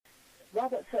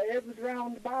Robert said it was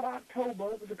around about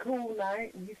October. It was a cool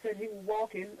night, and he said he was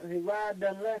walking, and his ride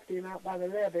done left him out by the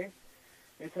levee.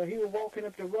 And so he was walking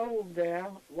up the road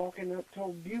there, walking up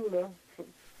toward Beulah.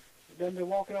 Then they're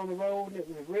walking on the road, and it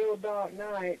was a real dark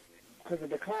night because of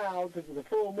the clouds. It was a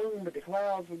full moon, but the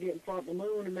clouds were getting in front of the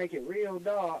moon and make it real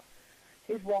dark.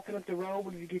 He's walking up the road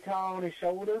with his guitar on his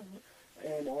shoulder,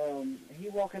 and he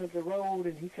walking up the road,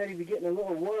 and he said he was getting a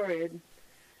little worried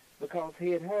because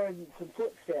he had heard some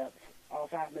footsteps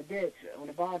off out in the ditch, on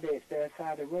the bar ditch there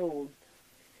side of the road.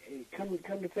 He come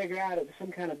to figure out it was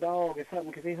some kind of dog or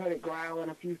something because he heard it growling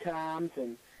a few times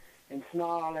and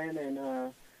snarling, and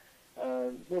a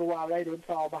little while later it'd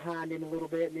fall behind him a little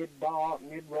bit and it'd bark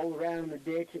and it'd roll around in the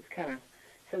ditch. It's kind of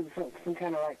some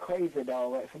kind of like crazy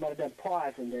dog, like somebody done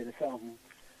poisoned it or something.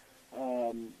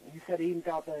 He said he even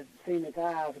thought they'd seen its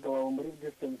eyes glowing, but it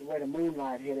was just the way the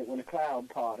moonlight hit it when the cloud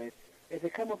parted. As they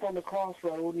come up on the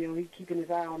crossroad, he's keeping his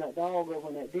eye on that dog over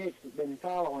in that ditch that's been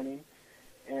following him.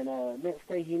 And next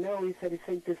thing he knows, he said he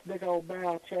seen this big old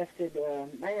barrel-chested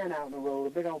man out in the road, a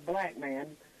big old black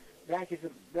man, black as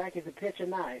a pitch of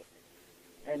night.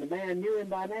 And the man knew him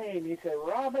by name. He said,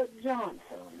 "Robert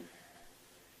Johnson.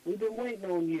 We've been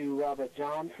waiting on you, Robert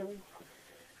Johnson."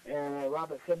 And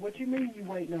Robert said, "What you mean you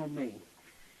waiting on me?"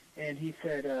 And he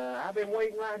said, "I've been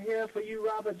waiting right here for you,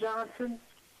 Robert Johnson."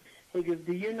 He goes,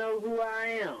 "Do you know who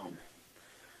I am?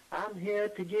 I'm here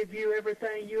to give you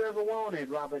everything you ever wanted,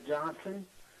 Robert Johnson."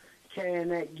 Carrying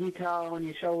that guitar on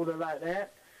your shoulder like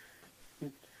that.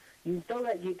 You can throw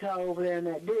that guitar over there in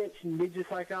that ditch and be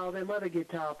just like all them other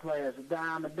guitar players, a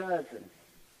dime a dozen.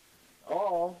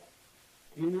 Or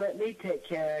you can let me take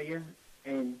care of you,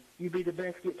 and you be the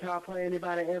best guitar player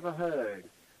anybody ever heard.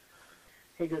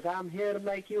 He goes, "I'm here to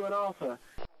make you an offer."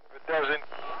 It doesn't.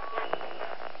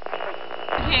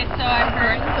 Okay, so I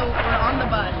heard. So we're on the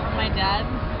bus. My dad.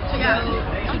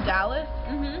 To Dallas.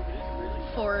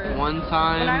 For one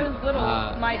time, when I was little,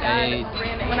 my dad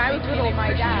ran. When I was little,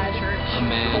 my dad. A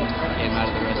man came out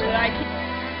of the restaurant.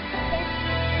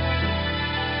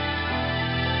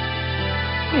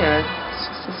 Yeah, it's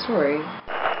just a story.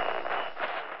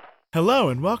 Hello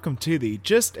and welcome to the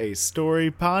Just a Story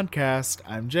podcast.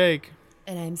 I'm Jake.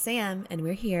 And I'm Sam, and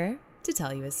we're here to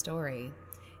tell you a story.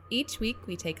 Each week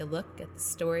we take a look at the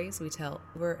stories we tell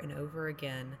over and over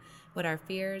again, what our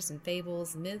fears and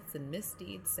fables, myths and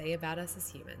misdeeds say about us as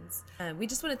humans. We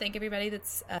just want to thank everybody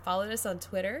that's followed us on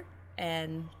Twitter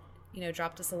and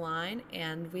dropped us a line,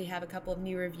 and we have a couple of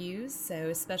new reviews, so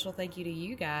a special thank you to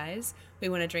you guys. We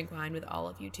want to drink wine with all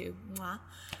of you too. Mwah.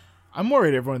 I'm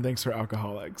worried everyone thinks we're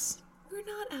alcoholics. We're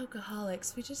not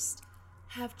alcoholics, we just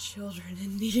have children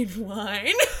and need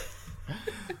wine.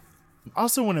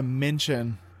 Also want to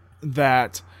mention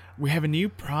that we have a new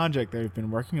project that we've been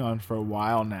working on for a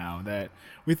while now that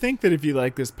we think that if you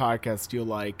like this podcast, you'll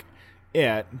like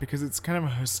it because it's kind of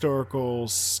a historical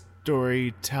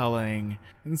storytelling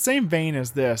in the same vein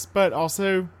as this, but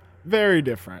also very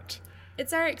different.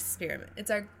 It's our experiment.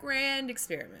 It's our grand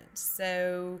experiment.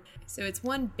 So it's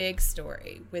one big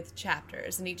story with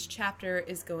chapters, and each chapter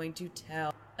is going to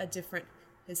tell a different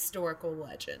historical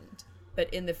legend,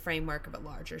 but in the framework of a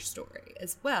larger story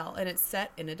as well. And it's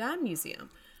set in a dime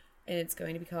museum. And it's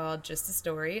going to be called Just a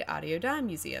Story Audio Dime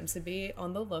Museum. So be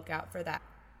on the lookout for that.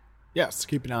 Yes,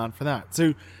 keep an eye on for that.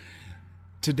 So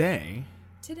today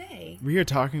we are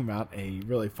talking about a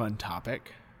really fun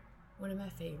topic. One of my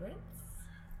favorites.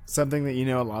 Something that you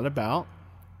know a lot about.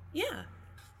 Yeah.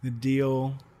 The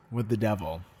deal with the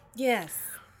devil. Yes.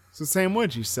 So Sam, what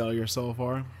did you sell your soul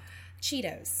for?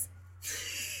 Cheetos.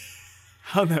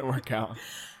 How'd that work out?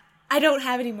 I don't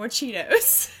have any more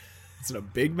Cheetos. Is it a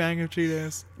big bag of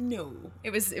Cheetos? No.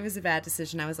 It was a bad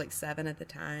decision. I was like 7 at the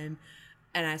time,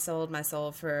 and I sold my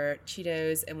soul for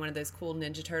Cheetos and one of those cool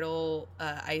Ninja Turtle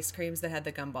ice creams that had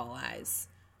the gumball eyes.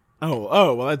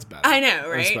 Oh, well, that's better. I know,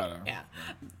 right? That's better. Yeah.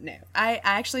 No. I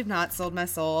actually have not sold my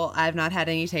soul. I've not had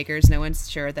any takers. No one's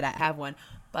sure that I have one.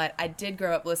 But I did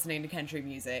grow up listening to country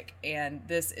music, and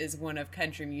this is one of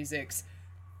country music's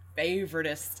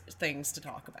favoritist things to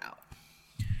talk about.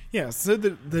 Yeah, so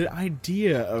the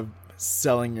idea of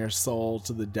selling your soul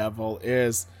to the devil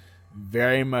is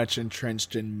very much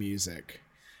entrenched in music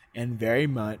and very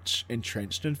much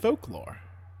entrenched in folklore.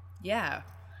 Yeah,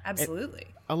 absolutely.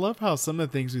 And I love how some of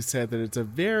the things we said, that it's a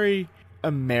very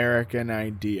American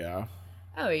idea.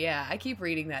 Oh, yeah. I keep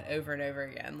reading that over and over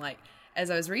again. Like,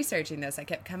 as I was researching this, I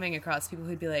kept coming across people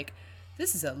who'd be like,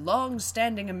 this is a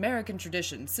long-standing American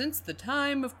tradition since the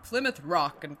time of Plymouth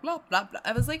Rock and blah, blah, blah.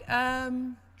 I was like,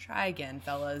 try again,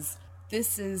 fellas.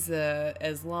 This is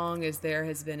as long as there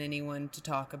has been anyone to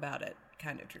talk about it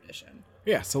kind of tradition.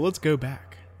 Yeah, so let's go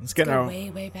back. Let's go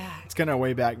way back. Let's get our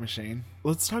way back machine.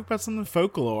 Let's talk about some of the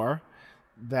folklore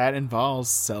that involves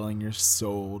selling your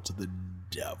soul to the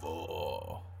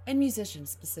devil. And musicians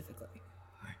specifically.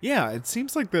 Yeah, it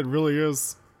seems like that really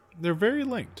is. They're very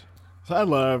linked. So I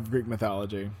love Greek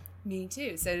mythology. Me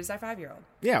too. So does our 5-year-old.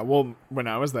 Yeah, well, when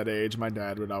I was that age, my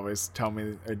dad would always tell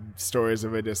me stories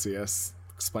of Odysseus.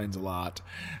 Explains a lot.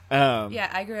 Yeah,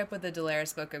 I grew up with the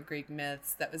Dolaris book of Greek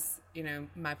myths. That was,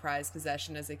 my prized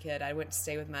possession as a kid. I went to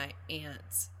stay with my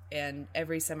aunt, and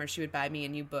every summer she would buy me a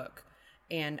new book.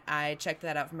 And I checked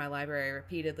that out from my library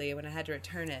repeatedly. When I had to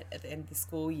return it at the end of the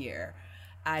school year,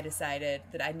 I decided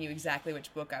that I knew exactly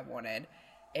which book I wanted,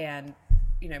 and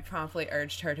promptly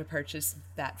urged her to purchase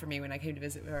that for me when I came to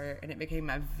visit her, and it became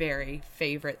my very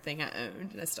favorite thing I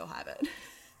owned, and I still have it.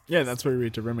 Yeah, that's where we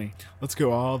read to Remy. Let's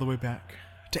go all the way back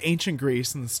to ancient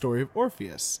Greece and the story of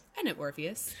Orpheus. I know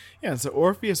Orpheus. Yeah, so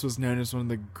Orpheus was known as one of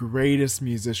the greatest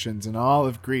musicians in all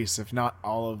of Greece, if not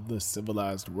all of the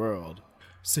civilized world.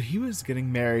 So he was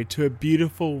getting married to a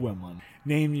beautiful woman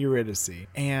named Eurydice,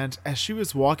 and as she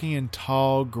was walking in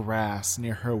tall grass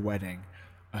near her wedding,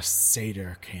 a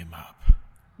satyr came up.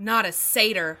 Not a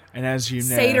satyr. And as you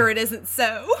know... Satyr, it isn't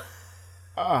so.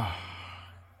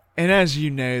 And as you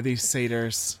know, these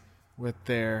satyrs, with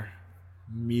their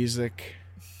music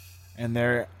and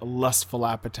their lustful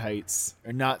appetites,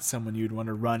 are not someone you'd want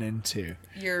to run into.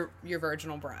 Your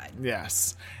virginal bride.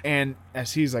 Yes. And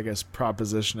as he's, I guess,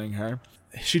 propositioning her,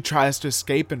 she tries to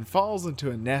escape and falls into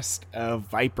a nest of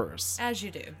vipers. As you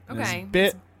do. And Okay. is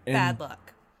bit and bad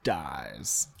luck.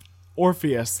 dies.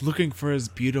 Orpheus, looking for his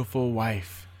beautiful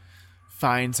wife,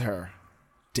 finds her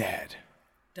dead.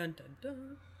 Dun, dun,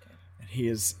 dun. Okay. And he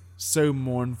is so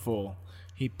mournful.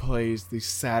 He plays the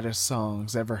saddest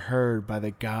songs ever heard by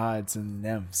the gods and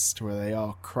nymphs, to where they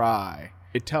all cry.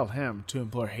 They tell him to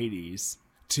implore Hades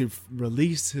to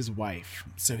release his wife.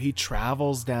 So he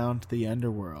travels down to the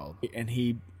underworld and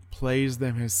he plays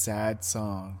them his sad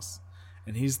songs.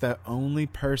 And he's the only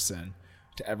person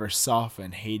to ever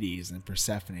soften Hades and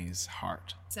Persephone's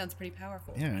heart. Sounds pretty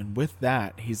powerful. Yeah, and with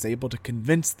that, he's able to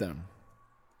convince them.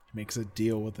 He makes a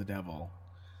deal with the devil.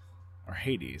 Or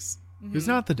Hades, who's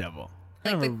not the devil.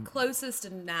 Like the closest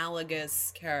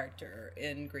analogous character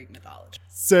in Greek mythology.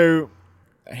 So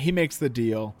he makes the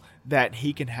deal that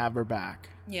he can have her back.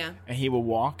 Yeah. And he will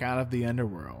walk out of the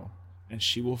underworld and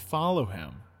she will follow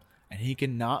him. And he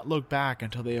cannot look back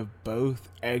until they have both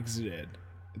exited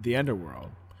the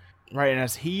underworld. Right, and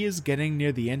as he is getting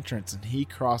near the entrance and he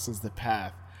crosses the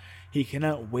path, he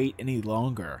cannot wait any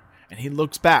longer. And he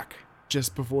looks back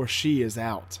just before she is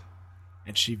out.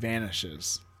 And she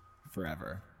vanishes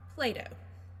forever. Plato.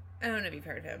 I don't know if you've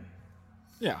heard of him.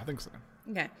 Yeah, I think so.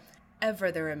 Okay.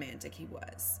 Ever the romantic he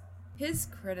was. His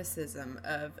criticism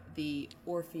of the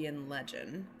Orphean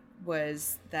legend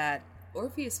was that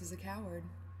Orpheus was a coward.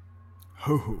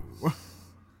 Oh.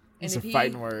 Those are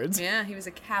fighting words. Yeah, he was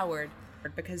a coward.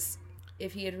 Because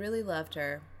if he had really loved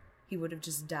her, he would have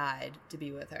just died to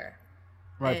be with her.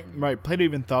 Right, right. Plato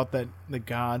even thought that the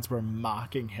gods were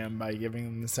mocking him by giving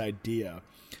him this idea.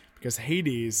 Because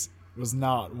Hades was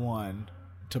not one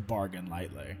to bargain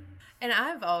lightly. And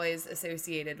I've always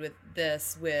associated with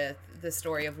this with the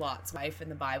story of Lot's wife in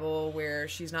the Bible, where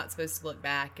she's not supposed to look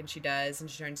back, and she does, and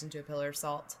she turns into a pillar of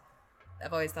salt.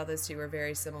 I've always thought those two were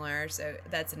very similar, so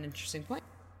that's an interesting point.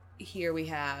 Here we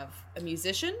have a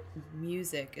musician.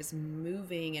 Music is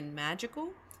moving and magical.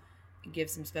 It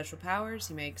gives him special powers.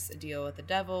 He makes a deal with the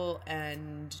devil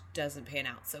and doesn't pan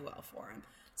out so well for him.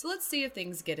 So let's see if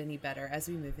things get any better as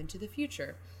we move into the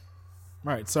future.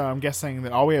 Right, so I'm guessing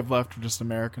that all we have left are just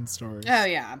American stories. Oh,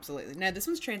 yeah, absolutely. No, this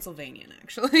one's Transylvanian,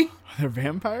 actually. Are there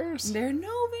vampires? There are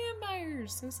no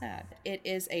vampires. So sad. It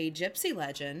is a gypsy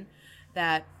legend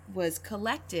that was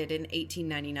collected in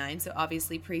 1899, so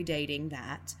obviously predating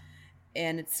that.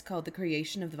 And it's called The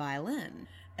Creation of the Violin.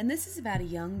 And this is about a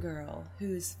young girl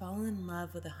who's fallen in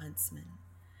love with a huntsman.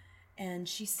 And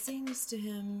she sings to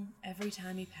him every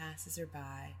time he passes her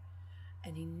by,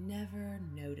 and he never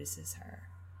notices her.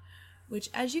 Which,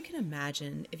 as you can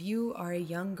imagine, if you are a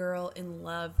young girl in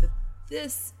love,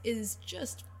 this is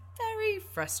just very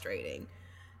frustrating.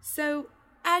 So,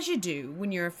 as you do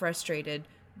when you're a frustrated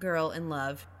girl in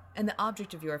love, and the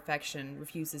object of your affection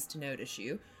refuses to notice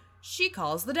you, she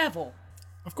calls the devil.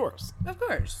 Of course. Of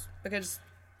course, because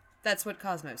that's what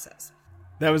Cosmo says.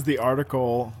 That was the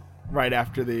article right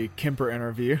after the Kemper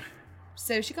interview.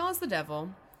 So she calls the devil,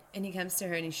 and he comes to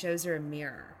her and he shows her a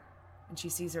mirror, and she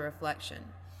sees a reflection.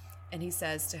 And he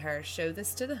says to her, show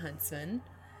this to the huntsman,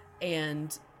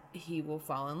 and he will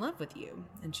fall in love with you.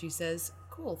 And she says,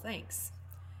 cool, thanks.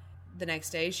 the next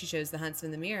day she shows the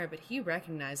huntsman the mirror, but he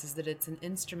recognizes that it's an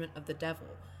instrument of the devil,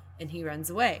 and he runs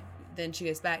away. Then she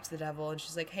goes back to the devil, and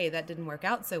she's like, hey, that didn't work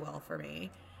out so well for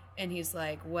me. And he's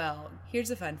like, well,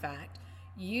 here's a fun fact.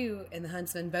 You and the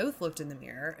huntsman both looked in the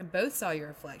mirror and both saw your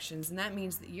reflections, and that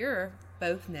means that you're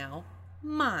both now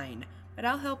mine. But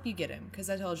I'll help you get him, because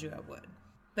I told you I would.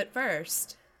 But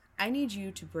first, I need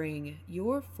you to bring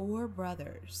your 4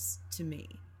 brothers to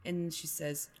me. And she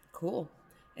says, cool.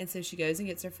 And so she goes and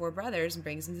gets her 4 brothers and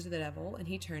brings them to the devil, and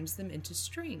he turns them into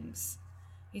strings.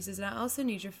 He says, and I also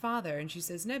need your father. And she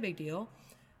says, no big deal.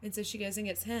 And so she goes and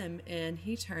gets him, and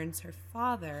he turns her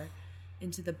father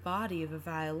into the body of a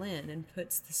violin and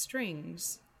puts the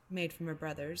strings made from her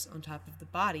brothers on top of the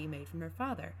body made from her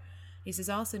father. He says,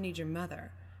 I also need your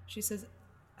mother. She says,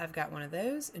 I've got one of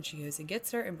those. And she goes and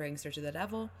gets her and brings her to the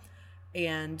devil.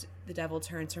 And the devil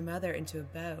turns her mother into a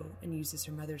bow and uses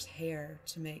her mother's hair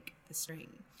to make the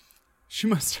string. She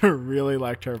must have really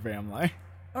liked her family.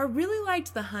 Or really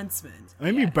liked the huntsman.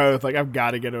 Maybe both. Like, I've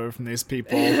got to get away from these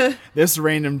people. This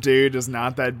random dude is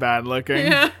not that bad looking.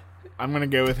 Yeah. I'm going to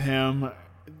go with him.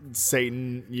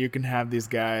 Satan, you can have these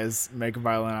guys make a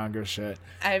violin. I'll go shit.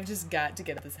 I've just got to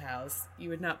get this house. You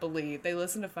would not believe. They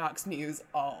listen to Fox News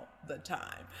all the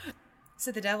time.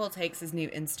 So the devil takes his new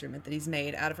instrument that he's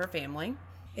made out of her family,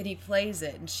 and he plays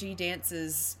it, and she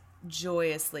dances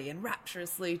joyously and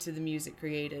rapturously to the music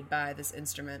created by this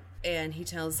instrument. And he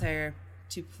tells her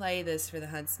to play this for the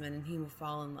huntsman, and he will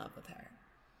fall in love with her.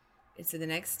 And so the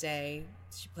next day,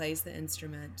 she plays the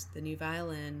instrument, the new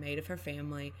violin made of her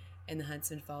family, and the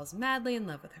huntsman falls madly in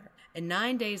love with her. And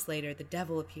 9 days later, the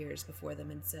devil appears before them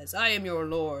and says, I am your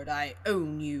lord, I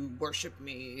own you, worship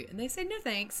me. And they say, no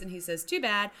thanks, and he says, too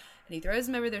bad, and he throws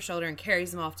them over their shoulder and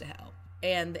carries them off to hell.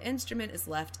 And the instrument is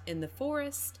left in the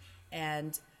forest,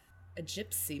 and a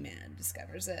gypsy man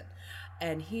discovers it,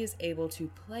 and he is able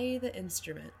to play the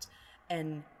instrument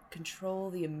and control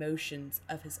the emotions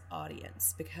of his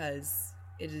audience because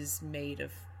it is made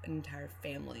of an entire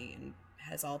family and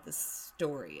has all this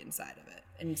story inside of it.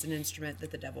 And it's an instrument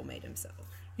that the devil made himself.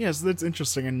 Yeah, so that's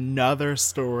interesting. Another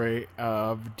story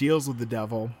of deals with the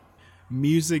devil,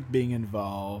 music being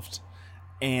involved,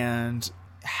 and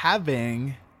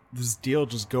having this deal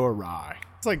just go awry.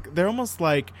 It's like, they're almost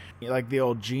like the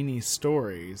old genie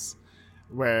stories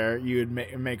where you would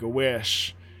make a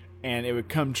wish and it would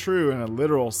come true in a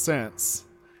literal sense,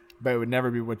 but it would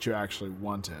never be what you actually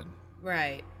wanted.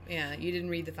 Right. Yeah, you didn't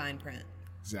read the fine print.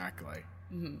 Exactly.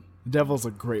 Mm-hmm. The devil's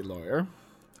a great lawyer.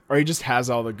 Or he just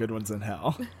has all the good ones in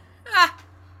hell.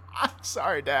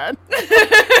 Sorry, Dad.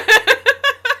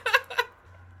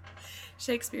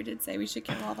 Shakespeare did say we should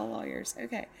kill all the lawyers.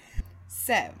 Okay.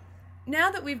 So, now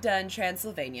that we've done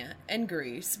Transylvania and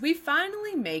Greece, we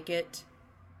finally make it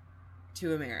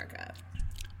to America.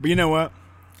 But you know what?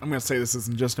 I'm going to say this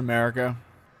isn't just America.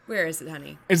 Where is it,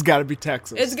 honey? It's got to be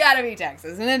Texas. It's got to be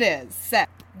Texas, and it is. So,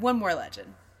 one more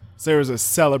legend. So there was a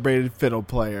celebrated fiddle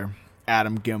player,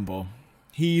 Adam Gimbel.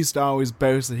 He used to always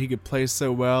boast that he could play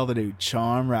so well that he would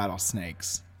charm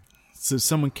rattlesnakes. So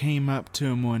someone came up to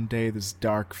him one day, this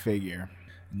dark figure,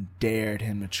 and dared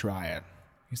him to try it.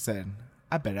 He said,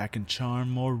 I bet I can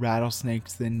charm more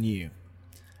rattlesnakes than you.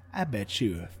 I bet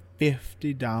you a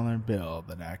 $50 bill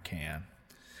that I can.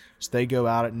 So they go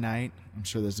out at night. I'm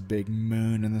sure there's a big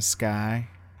moon in the sky.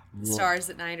 Stars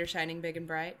at night are shining big and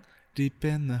bright. Deep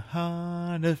in the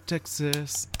heart of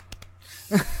Texas.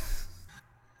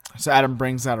 So Adam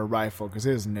brings out a rifle because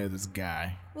he doesn't know this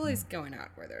guy. Well, he's going out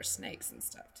where there's snakes and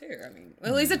stuff, too. I mean,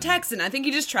 well, he's a Texan. I think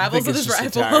he just travels with his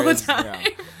rifle all the time. Yeah.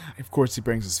 Of course, he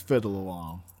brings his fiddle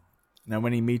along. Now,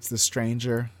 when he meets the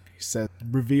stranger, he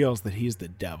reveals that he's the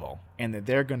devil and that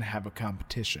they're going to have a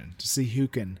competition to see who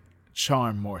can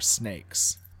charm more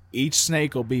snakes. Each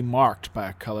snake will be marked by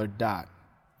a colored dot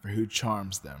for who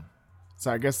charms them.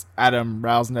 So I guess Adam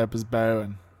roused up his bow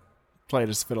and played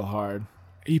his fiddle hard.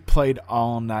 He played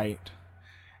all night,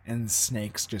 and the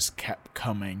snakes just kept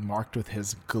coming, marked with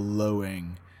his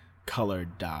glowing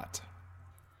colored dot.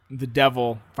 The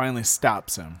devil finally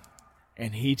stops him,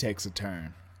 and he takes a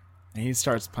turn. And he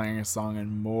starts playing a song,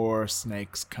 and more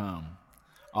snakes come,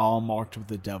 all marked with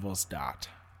the devil's dot.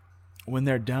 When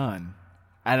they're done,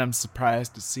 Adam's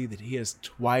surprised to see that he has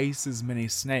twice as many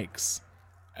snakes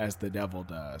as the devil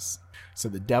does. So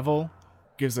the devil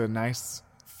gives a nice,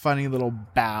 funny little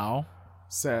bow,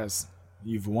 says,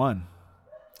 you've won.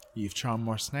 You've charmed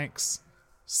more snakes,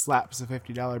 slaps a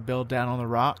 $50 bill down on the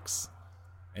rocks,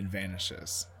 and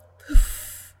vanishes.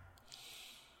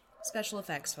 Special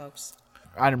effects, folks.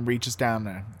 Adam reaches down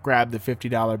to grab the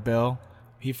 $50 bill.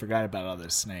 He forgot about all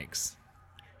those snakes.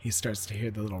 he starts to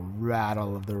hear the little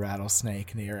rattle of the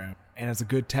rattlesnake near him. And as a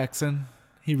good Texan,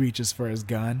 he reaches for his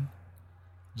gun,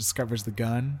 discovers the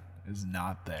gun is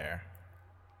not there.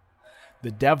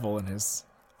 The devil, in his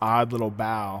odd little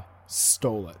bow,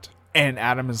 stole it. And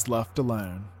Adam is left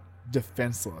alone,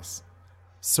 defenseless,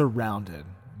 surrounded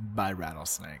by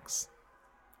rattlesnakes.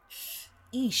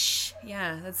 Eesh.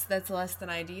 Yeah, that's less than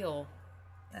ideal,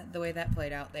 the way that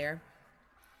played out there.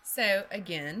 So,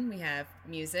 again, we have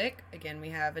music. Again, we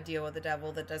have a deal with the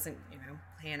devil that doesn't,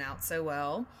 pan out so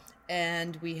well.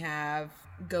 And we have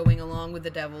going along with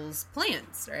the devil's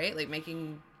plans, right? Like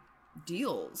making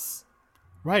deals.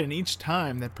 Right, and each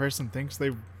time that person thinks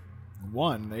they've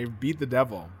won, they've beat the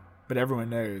devil. But everyone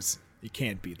knows you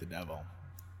can't beat the devil.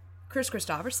 Chris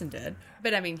Christopherson did.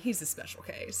 But, he's a special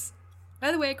case.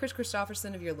 By the way, Chris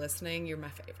Christopherson, if you're listening, you're my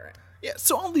favorite. Yeah,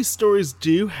 so all these stories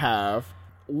do have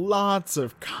lots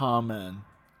of common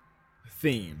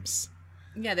themes.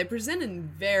 Yeah, they present in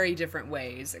very different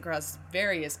ways across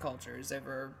various cultures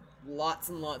over lots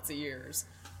and lots of years.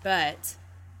 But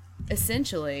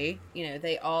essentially,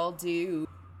 they all do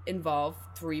involve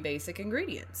 3 basic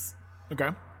ingredients. Okay.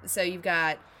 So you've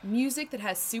got music that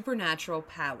has supernatural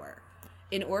power.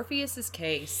 In Orpheus's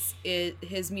case,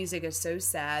 his music is so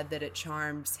sad that it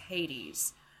charms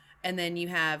Hades. And then you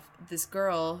have this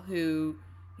girl who,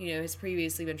 has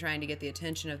previously been trying to get the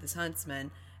attention of this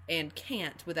huntsman and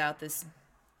can't without this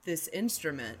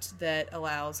instrument that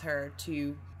allows her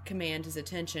to command his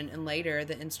attention. And later,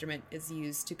 the instrument is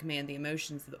used to command the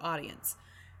emotions of the audience.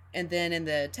 And then in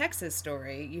the Texas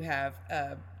story, you have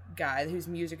a guy whose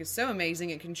music is so amazing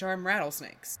it can charm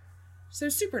rattlesnakes. So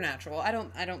supernatural. I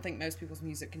don't think most people's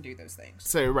music can do those things.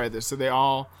 So right there. So they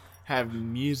all have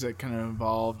music kind of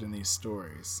involved in these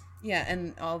stories. Yeah,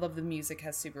 and all of the music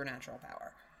has supernatural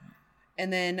power.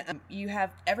 And then you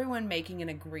have everyone making an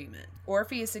agreement.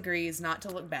 Orpheus agrees not to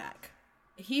look back.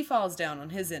 He falls down on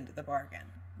his end of the bargain,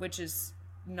 which is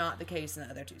not the case in the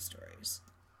other 2 stories.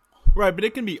 Right, but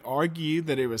it can be argued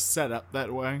that it was set up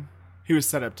that way. He was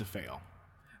set up to fail.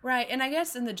 Right, and I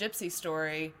guess in the gypsy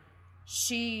story,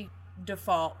 she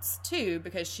defaults too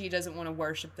because she doesn't want to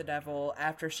worship the devil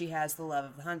after she has the love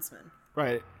of the huntsman.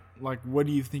 Right. Like, what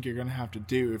do you think you're going to have to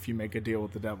do if you make a deal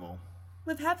with the devil?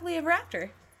 Live happily ever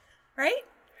after. Right?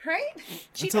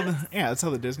 That's how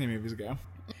the Disney movies go.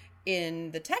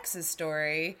 In the Texas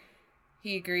story,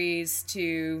 he agrees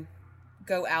to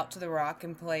go out to the rock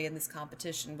and play in this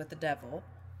competition with the devil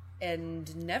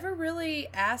and never really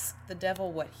ask the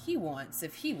devil what he wants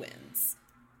if he wins.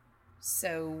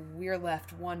 So we're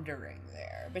left wondering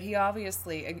there. But he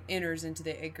obviously enters into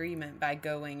the agreement by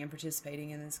going and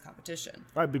participating in this competition.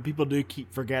 Right, but people do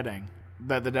keep forgetting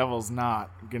that the devil's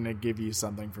not going to give you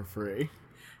something for free.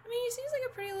 He seems like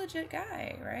a pretty legit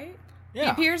guy, right? Yeah.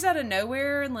 He appears out of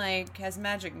nowhere and, has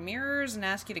magic mirrors and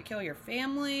asks you to kill your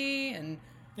family. And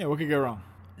yeah, what could go wrong?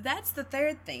 That's the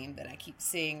third theme that I keep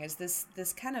seeing is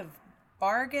this kind of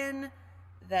bargain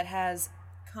that has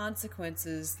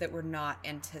consequences that were not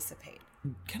anticipated.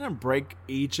 Kind of break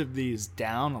each of these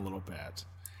down a little bit.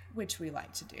 Which we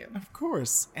like to do. Of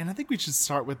course. And I think we should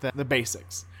start with the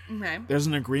basics. Okay. There's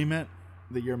an agreement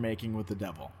that you're making with the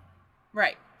devil.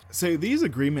 Right. So these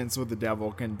agreements with the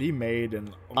devil can be made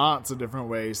in lots of different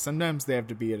ways. Sometimes they have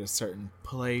to be at a certain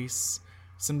place.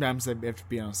 Sometimes they have to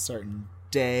be on a certain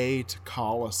day to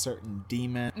call a certain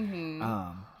demon.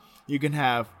 Mm-hmm. You can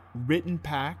have written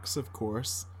pacts, of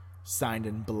course, signed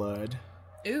in blood.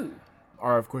 Ooh.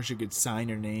 Or, of course, you could sign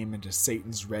your name into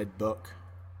Satan's red book.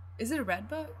 Is it a red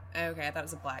book? Okay, I thought it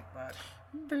was a black book.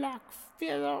 Black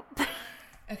Phillip.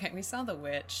 Okay, we saw The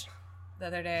Witch the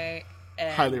other day.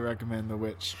 Highly recommend The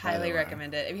Witch. Highly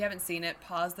recommend it. If you haven't seen it,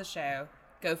 pause the show.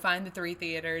 Go find the 3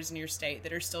 theaters in your state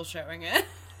that are still showing it.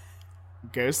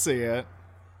 Go see it.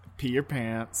 Pee your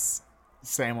pants.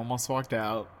 Sam almost walked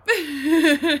out.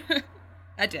 I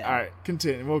did. All right,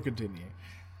 continue. We'll continue.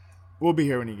 We'll be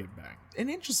here when you get back. An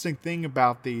interesting thing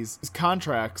about these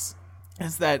contracts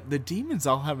is that the demons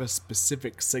all have a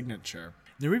specific signature.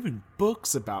 There are even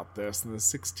books about this in the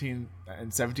 16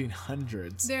 and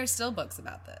 1700s. There are still books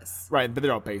about this. Right, but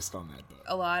they're all based on that book.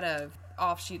 A lot of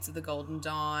offshoots of the Golden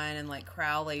Dawn and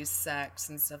Crowley's sects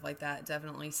and stuff like that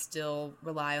definitely still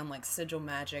rely on sigil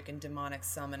magic and demonic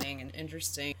summoning. And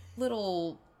interesting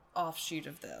little offshoot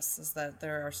of this is that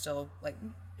there are still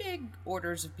big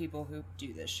orders of people who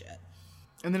do this shit.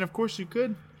 And then of course you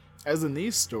could, as in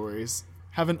these stories,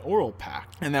 have an oral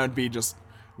pact. And that would be just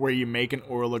where you make an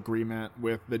oral agreement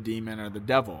with the demon or the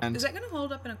devil. And is that going to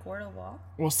hold up in a court of law?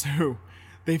 Well, so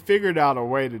they figured out a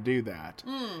way to do that.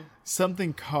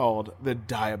 Something called the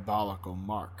diabolical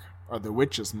mark, or the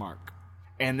witch's mark.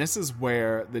 And this is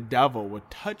where the devil would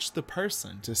touch the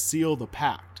person to seal the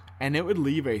pact. And it would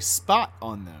leave a spot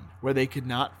on them where they could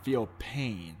not feel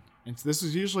pain. And so this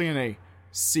was usually in a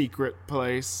secret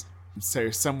place.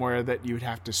 So somewhere that you would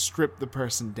have to strip the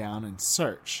person down and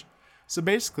search. So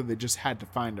basically they just had to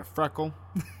find a freckle,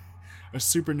 a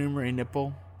supernumerary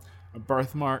nipple, a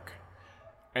birthmark,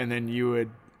 and then you would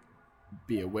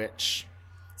be a witch.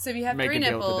 So if you have Make 3 a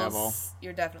deal with the devil. nipples,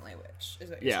 you're definitely a witch, is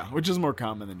what you're saying. Which is more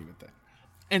common than you would think.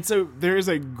 And so there is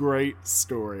a great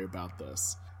story about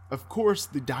this. Of course,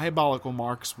 the diabolical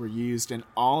marks were used in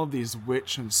all of these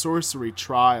witch and sorcery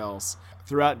trials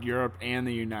throughout Europe and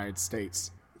the United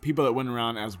States. People that went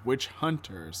around as witch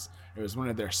hunters, it was one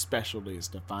of their specialties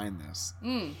to find this.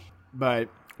 But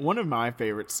one of my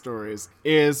favorite stories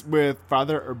is with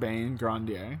Father Urbain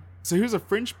Grandier. So he was a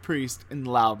French priest in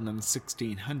Loudun in the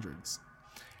 1600s.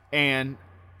 And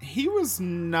he was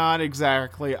not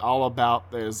exactly all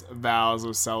about those vows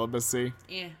of celibacy.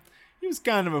 Yeah. He was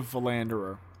kind of a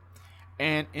philanderer.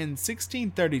 And in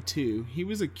 1632, he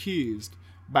was accused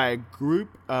by a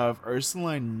group of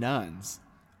Ursuline nuns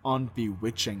on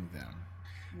bewitching them.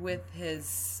 With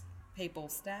his papal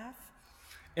staff?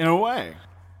 In a way.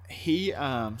 He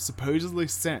supposedly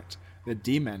sent the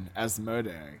demon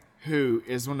Asmodee, who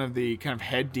is one of the kind of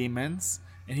head demons,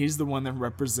 and he's the one that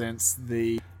represents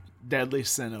the deadly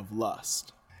sin of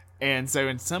lust. And so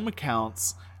in some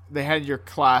accounts, they had your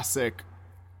classic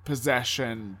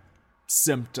possession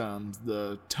symptoms,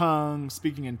 the tongue,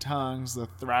 speaking in tongues, the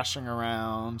thrashing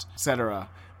around, etc.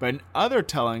 But in other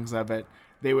tellings of it,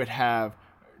 they would have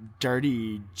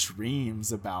dirty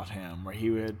dreams about him where he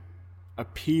would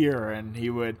appear and he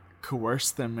would coerce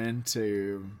them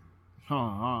into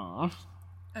Oh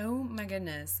my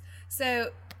goodness. So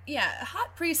yeah,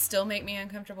 hot priests still make me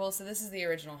uncomfortable. So this is the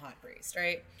original hot priest,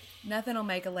 right? Nothing will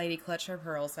make a lady clutch her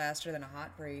pearls faster than a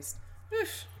hot priest.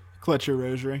 Oof. Clutch your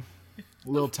rosary a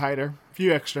little tighter. A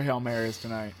few extra Hail Marys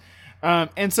tonight.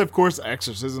 And so of course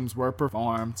exorcisms were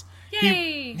performed.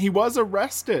 Yay! He was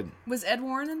arrested. Was Ed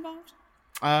Warren involved?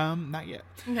 Not yet.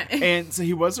 Okay. And so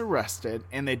he was arrested,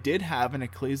 and they did have an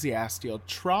ecclesiastical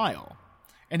trial,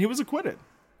 and he was acquitted.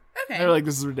 Okay. They were like,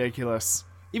 this is ridiculous.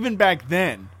 Even back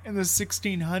then, in the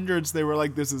 1600s, they were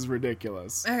like, this is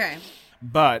ridiculous. Okay.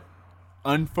 But,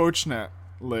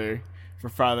 unfortunately, for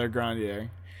Father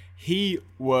Grandier, he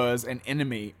was an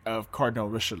enemy of Cardinal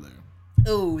Richelieu.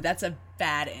 Oh, that's a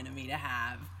bad enemy to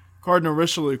have. Cardinal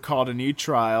Richelieu called a new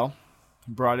trial,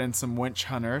 brought in some witch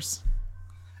hunters,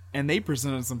 and they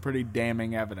presented some pretty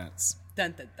damning evidence.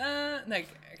 Dun dun dun. Like,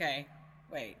 okay.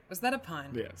 Wait, was that a pun?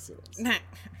 Yes, it was.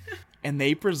 And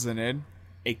they presented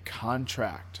a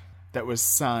contract that was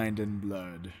signed in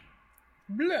blood.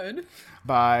 Blood?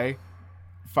 By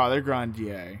Father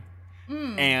Grandier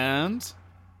and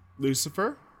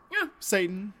Lucifer,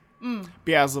 Satan,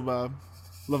 Beelzebub,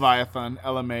 Leviathan,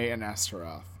 Elamé, and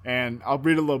Astaroth. And I'll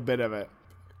read a little bit of it.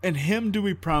 In him do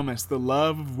we promise the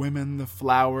love of women, the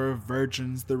flower of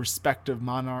virgins, the respect of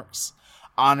monarchs,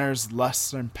 honors,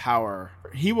 lust, and power.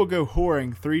 He will go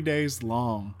whoring 3 days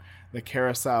long. The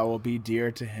carousel will be dear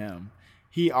to him.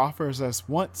 He offers us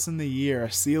once in the year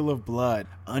a seal of blood.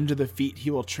 Under the feet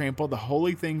he will trample the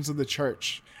holy things of the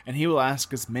church, and he will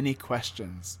ask us many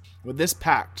questions. With this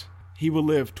pact, he will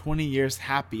live 20 years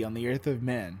happy on the earth of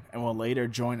men, and will later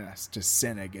join us to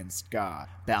sin against God.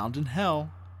 Bound in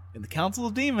hell, in the council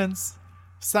of demons,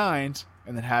 signed,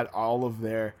 and then had all of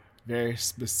their very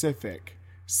specific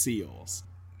seals.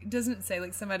 Doesn't it say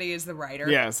like somebody is the writer?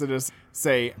 Yes, it does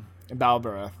say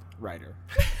Balborough, writer.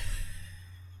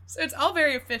 So it's all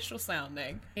very official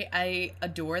sounding. I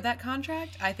adore that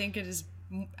contract. I think it is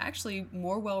actually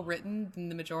more well written than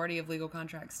the majority of legal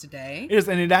contracts today. It is,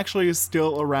 and it actually is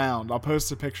still around. I'll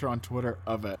post a picture on Twitter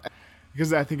of it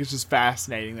because I think it's just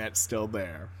fascinating that it's still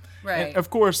there. Right. And of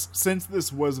course, since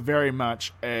this was very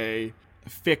much a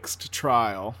fixed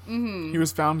trial, he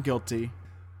was found guilty.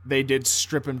 They did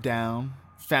strip him down,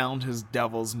 found his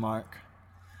devil's mark.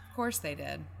 Of course they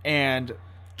did. And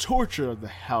tortured the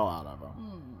hell out of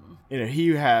him. You know, he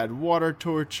had water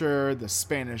torture, the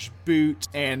Spanish boot,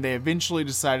 and they eventually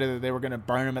decided that they were going to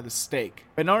burn him at the stake.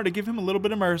 But in order to give him a little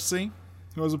bit of mercy,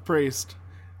 he was a priest,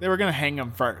 they were going to hang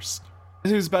him first.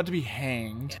 As he was about to be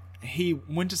hanged, he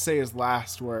went to say his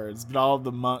last words, but all of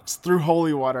the monks threw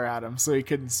holy water at him so he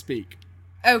couldn't speak.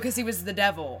 Oh, because he was the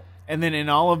devil. And then in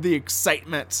all of the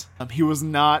excitement, he was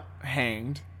not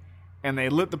hanged, and they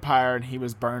lit the pyre and he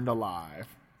was burned alive.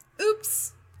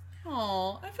 Oops.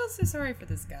 Aw, I feel so sorry for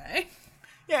this guy.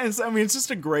 Yeah, it's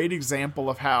just a great example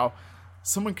of how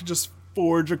someone could just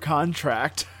forge a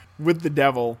contract with the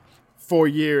devil for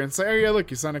you and say, oh yeah,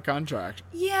 look, you signed a contract.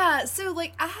 Yeah, so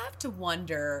like I have to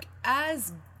wonder,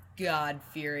 as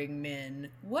God-fearing men,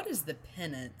 what is the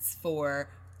penance for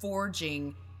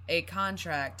forging a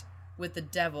contract with the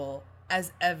devil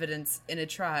as evidence in a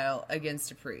trial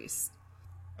against a priest?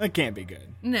 It can't be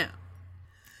good. No.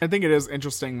 I think it is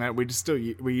interesting that we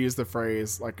use the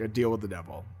phrase like a deal with the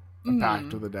devil, a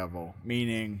pact with the devil,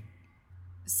 meaning.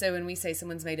 So when we say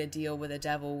someone's made a deal with the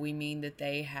devil, we mean that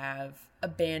they have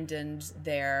abandoned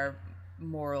their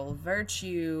moral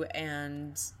virtue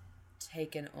and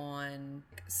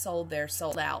sold their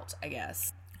soul out, I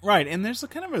guess. Right, and there's a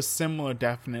kind of a similar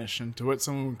definition to what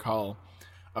someone would call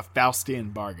a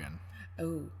Faustian bargain.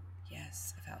 Oh,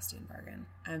 yes, a Faustian bargain.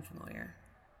 I'm familiar.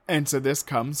 And so this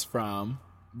comes from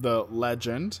the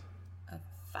legend Of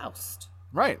Faust.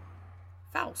 Right.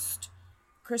 Faust.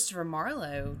 Christopher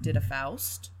Marlowe did a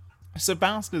Faust. So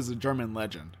Faust is a German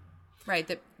legend. Right,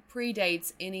 that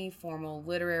predates any formal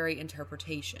literary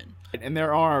interpretation. And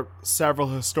there are several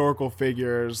historical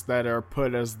figures that are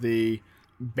put as the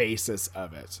basis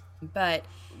of it. But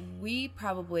we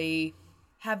probably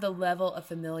have the level of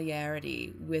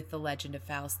familiarity with the legend of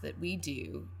Faust that we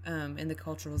do in the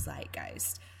cultural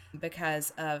zeitgeist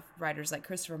because of writers like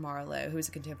Christopher Marlowe, who's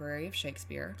a contemporary of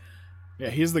Shakespeare. Yeah,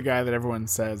 he's the guy that everyone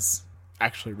says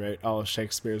actually wrote all of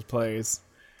Shakespeare's plays,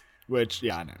 which,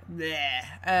 yeah, I know.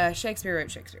 Bleh. Shakespeare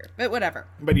wrote Shakespeare, but whatever.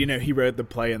 But, he wrote the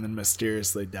play and then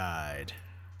mysteriously died.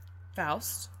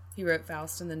 Faust. He wrote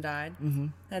Faust and then died. Mm-hmm.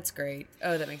 That's great.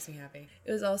 Oh, that makes me happy.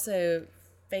 It was also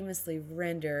famously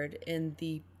rendered in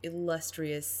the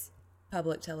illustrious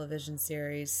public television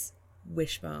series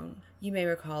Wishbone. You may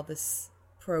recall this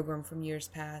program from years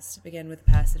past. It began with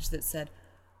a passage that said,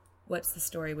 "What's the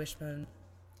story, Wishbone?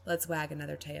 Let's wag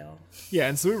another tail." Yeah,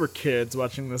 and so we were kids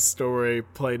watching this story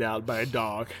played out by a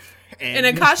dog. In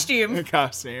a costume. A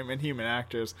costume and human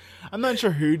actors. I'm not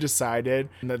sure who decided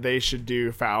that they should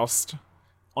do Faust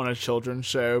on a children's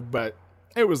show, but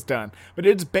it was done. But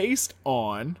it's based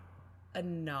on a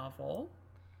novel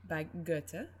by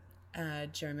Goethe, a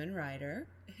German writer,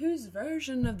 whose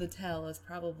version of the tale is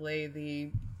probably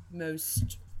the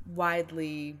most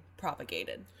widely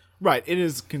propagated. Right, it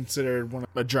is considered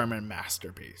a German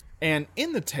masterpiece. And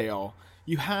in the tale,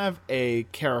 you have a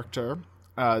character,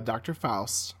 Dr.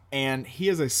 Faust, and he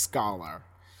is a scholar.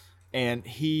 And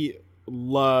he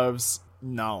loves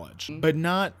knowledge, but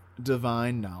not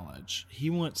divine knowledge. He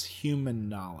wants human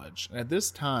knowledge. And at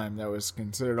this time, that was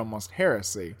considered almost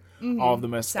heresy. Mm-hmm. All of the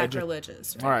most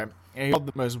sacrilegious. All right. And all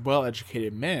the most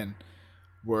well-educated men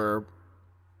were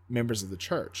members of the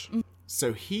church. Mm-hmm.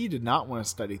 So he did not want to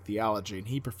study theology, and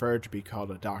he preferred to be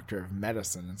called a doctor of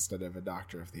medicine instead of a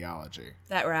doctor of theology.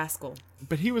 That rascal.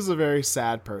 But he was a very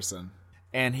sad person,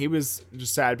 and he was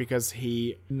just sad because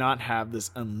he did not have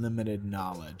this unlimited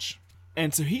knowledge.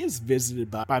 And so he is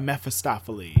visited by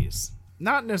Mephistopheles.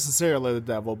 Not necessarily the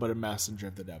devil, but a messenger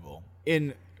of the devil.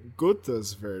 In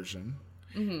Goethe's version,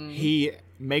 he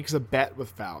makes a bet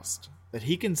with Faust that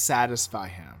he can satisfy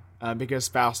him because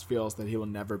Faust feels that he will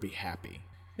never be happy.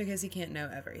 Because he can't know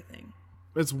everything.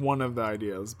 It's one of the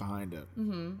ideas behind it.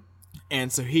 Mm-hmm.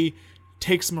 And so he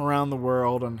takes him around the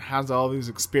world and has all these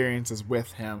experiences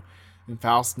with him, and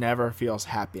Faust never feels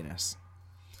happiness.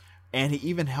 And he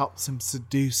even helps him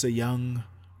seduce a young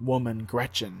woman,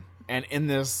 Gretchen. And in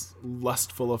this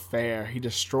lustful affair, he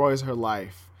destroys her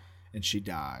life, and she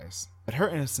dies. But her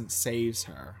innocence saves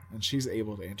her, and she's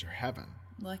able to enter heaven.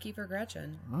 Lucky for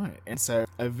Gretchen. Right. And so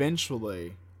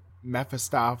eventually,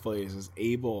 Mephistopheles is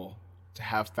able to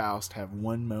have Faust have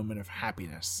one moment of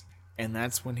happiness. And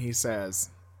that's when he says,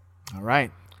 all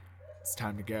right, it's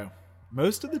time to go.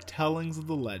 Most of the tellings of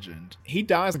the legend, he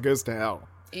dies and goes to hell.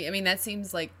 I mean, that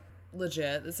seems like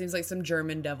legit. That seems like some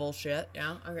German devil shit.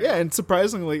 Yeah. Okay. Yeah, and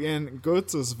surprisingly, in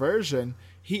Goethe's version,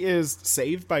 he is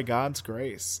saved by God's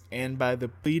grace and by the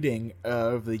pleading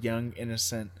of the young,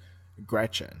 innocent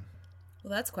Gretchen.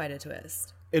 Well, that's quite a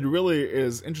twist. It really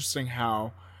is interesting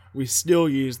how we still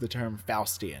use the term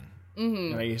Faustian.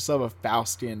 Mm-hmm. You still have a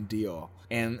Faustian deal.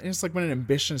 And it's like when an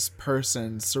ambitious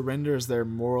person surrenders their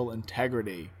moral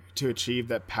integrity to achieve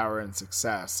that power and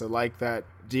success. So like that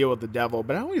deal with the devil.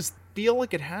 But I always feel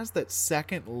like it has that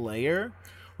second layer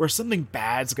where something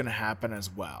bad's going to happen as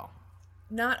well.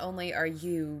 Not only are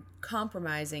you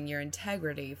compromising your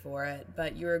integrity for it,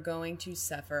 but you're going to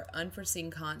suffer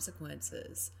unforeseen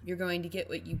consequences. You're going to get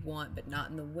what you want, but not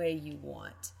in the way you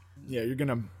want. Yeah, you're going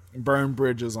to burn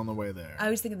bridges on the way there. I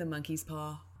was thinking the monkey's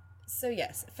paw. So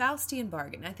yes, Faustian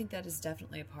bargain. I think that is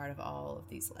definitely a part of all of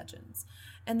these legends.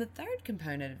 And the third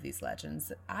component of these legends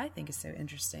that I think is so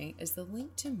interesting is the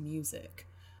link to music.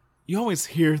 you always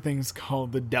hear things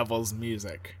called the devil's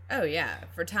music. Oh, yeah.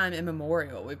 For time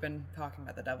immemorial, we've been talking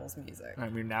about the devil's music. I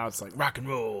mean, now it's like rock and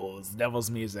roll is the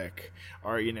devil's music.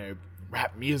 Or,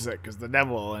 rap music is the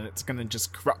devil, and it's going to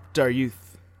just corrupt our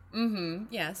youth. Mm-hmm.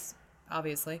 Yes,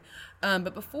 obviously.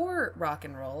 But before rock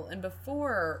and roll and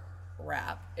before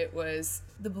rap, it was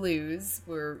the blues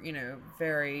were,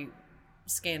 very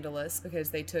scandalous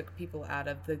because they took people out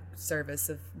of the service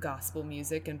of gospel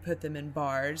music and put them in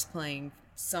bars playing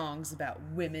songs about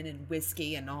women and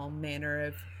whiskey and all manner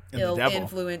of ill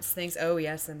influence things. Oh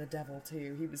yes, and the devil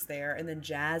too, he was there. And then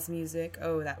jazz music,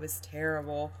 oh, that was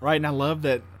terrible. Right, and I love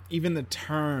that even the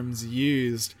terms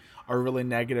used are really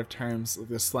negative terms, like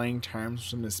the slang terms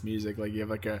from this music. Like you have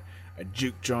like a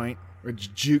juke joint,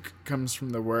 which juke comes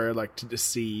from the word like to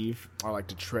deceive or like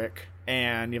to trick.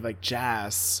 And you have like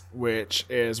jazz, which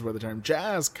is where the term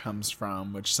jazz comes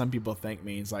from, which some people think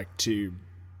means like to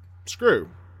screw.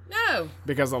 No.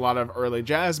 Because a lot of early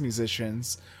jazz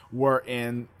musicians were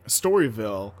in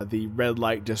Storyville, the red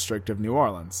light district of New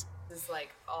Orleans. It's like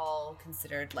all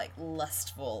considered like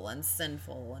lustful and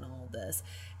sinful and all this.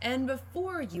 And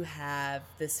before you have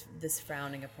this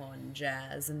frowning upon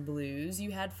jazz and blues,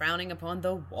 you had frowning upon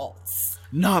the waltz.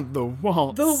 Not the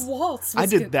waltz. The waltz. I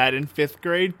did that in 5th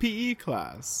grade PE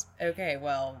class. Okay,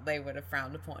 well, they would have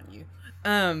frowned upon you.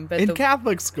 But in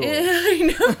Catholic school.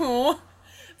 I know.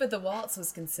 But the waltz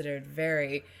was considered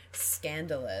very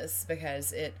scandalous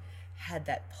because it had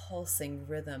that pulsing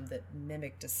rhythm that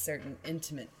mimicked a certain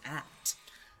intimate act.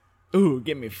 Ooh,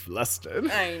 get me flustered.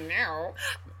 I know.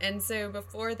 And so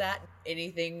before that,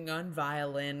 anything on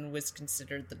violin was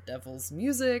considered the devil's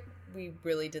music. We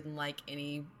really didn't like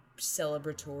any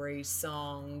celebratory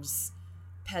songs,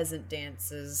 peasant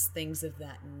dances, things of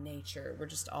that nature. Were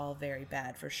just all very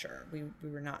bad for sure. We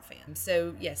were not fans.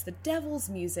 So yes, the devil's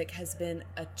music has been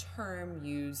a term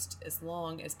used as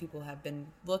long as people have been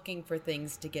looking for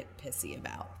things to get pissy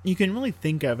about. You can really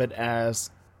think of it as,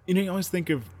 you always think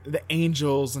of the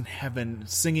angels in heaven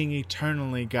singing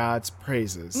eternally God's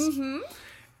praises. Mm-hmm.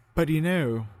 But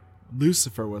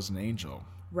Lucifer was an angel.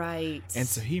 Right. And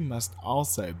so he must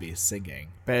also be singing.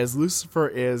 But as Lucifer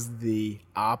is the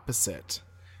opposite,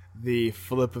 the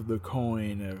flip of the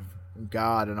coin of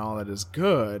God and all that is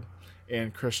good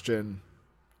in Christian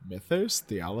mythos,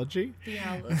 theology.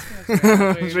 Theology.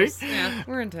 Yeah,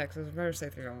 we're in Texas. Better say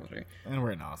theology. And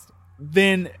we're in Austin.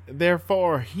 Then,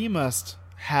 therefore, he must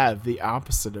have the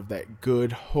opposite of that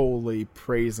good, holy,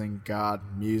 praising God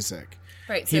music.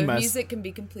 Right, so music can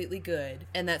be completely good,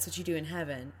 and that's what you do in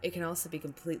heaven. It can also be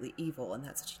completely evil, and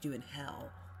that's what you do in hell.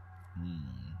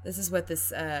 This is what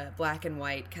this black and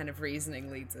white kind of reasoning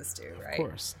leads us to, right? Of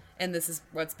course. And this is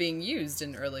what's being used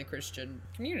in early Christian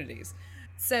communities.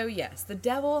 So yes, the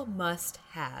devil must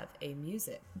have a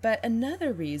music. But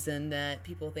another reason that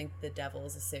people think the devil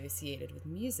is associated with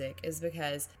music is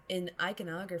because in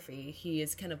iconography, he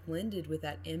is kind of blended with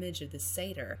that image of the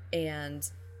satyr. And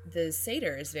the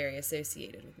satyr is very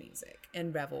associated with music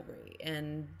and revelry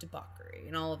and debauchery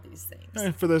and all of these things.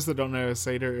 And for those that don't know, a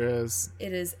satyr is...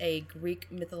 It is a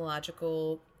Greek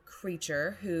mythological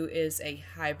creature who is a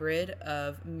hybrid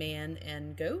of man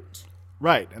and goat.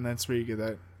 Right, and that's where you get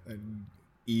that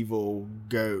evil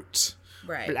goat.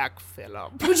 Right. Black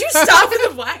Phillip. Would you stop with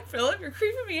the Black Phillip? You're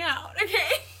creeping me out,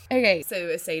 okay? So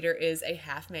a satyr is a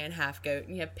half man, half goat,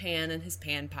 and you have Pan and his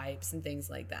panpipes and things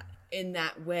like that. In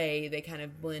that way, they kind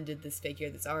of blended this figure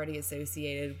that's already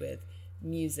associated with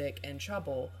music and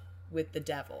trouble with the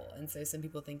devil. And so some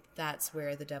people think that's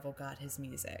where the devil got his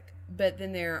music. But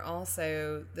then there are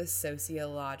also the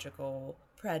sociological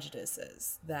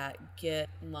prejudices that get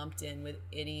lumped in with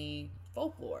any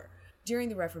folklore. During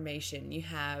the Reformation, you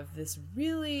have this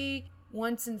really,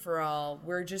 once and for all,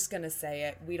 we're just going to say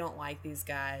it, we don't like these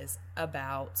guys,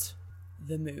 about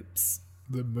the moops.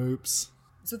 The moops.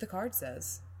 That's what the card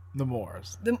says. The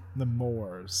Moors. The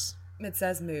Moors. It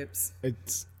says moops.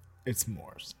 It's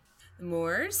Moors. The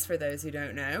Moors, for those who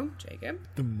don't know, Jacob.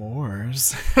 The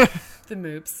Moors. The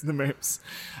moops. The moops.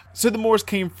 So the Moors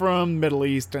came from Middle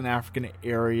East and African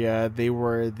area. They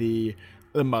were the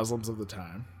Muslims of the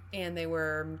time. And they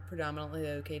were predominantly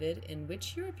located in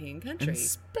which European country? In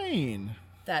Spain.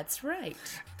 That's right.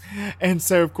 And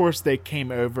so, of course, they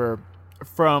came over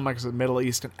from, like I said, Middle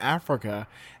East and Africa.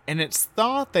 And it's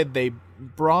thought that they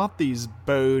brought these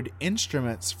bowed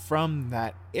instruments from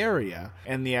that area.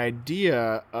 And the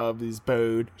idea of these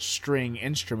bowed string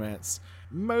instruments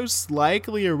most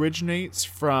likely originates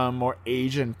from more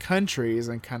Asian countries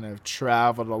and kind of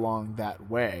traveled along that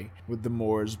way, with the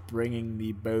Moors bringing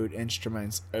the bowed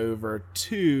instruments over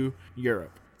to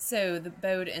Europe. So the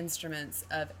bowed instruments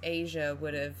of Asia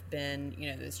would have been,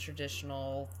 those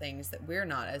traditional things that we're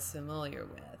not as familiar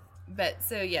with. But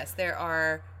so yes, there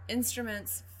are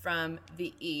instruments from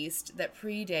the East that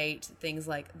predate things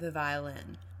like the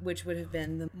violin, which would have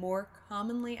been the more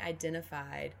commonly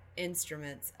identified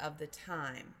instruments of the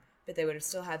time. But they would have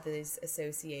still had these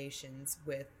associations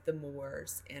with the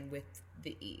Moors and with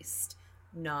the East,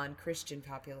 non-Christian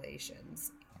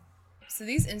populations. So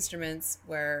these instruments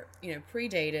were,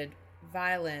 predated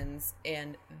violins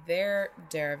and their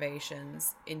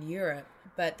derivations in Europe,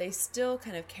 but they still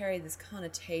kind of carry this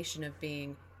connotation of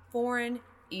being foreign,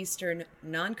 Eastern,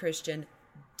 non-Christian,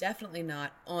 definitely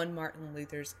not on Martin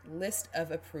Luther's list of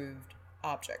approved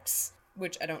objects,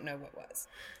 which I don't know what was.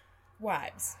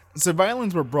 Wives. So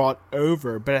violins were brought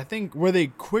over, but I think, were they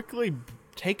quickly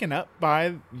taken up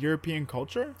by European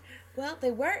culture? Well,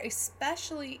 they were,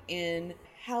 especially in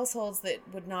households that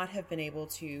would not have been able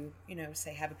to,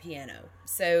 say, have a piano.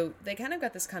 So they kind of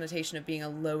got this connotation of being a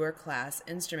lower class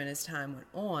instrument as time went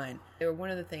on. They were one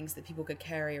of the things that people could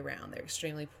carry around. They're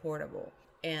extremely portable.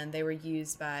 And they were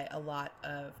used by a lot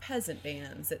of peasant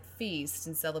bands at feasts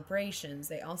and celebrations.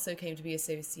 They also came to be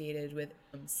associated with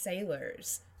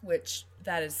sailors, which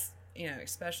that is,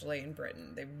 especially in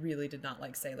Britain, they really did not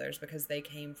like sailors because they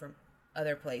came from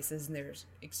other places, and there's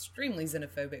extremely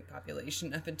xenophobic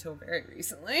population up until very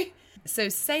recently. So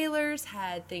sailors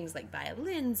had things like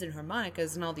violins and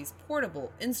harmonicas and all these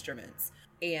portable instruments,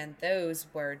 and those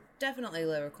were definitely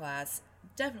lower class,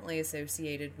 definitely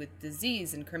associated with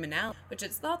disease and criminality, which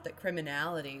it's thought that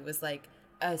criminality was like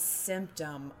a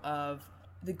symptom of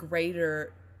the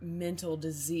greater mental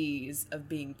disease of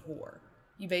being poor.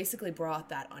 You basically brought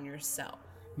that on yourself.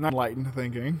 Not enlightened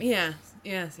thinking. Yeah,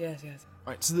 yes.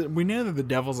 Right, so we know that the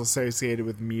devil's associated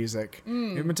with music.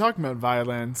 We've been talking about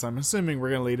violin, so I'm assuming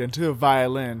we're going to lead into a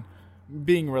violin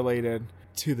being related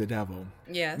to the devil.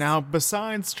 Yes. Now,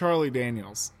 besides Charlie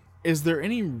Daniels, is there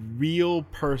any real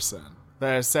person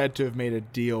that is said to have made a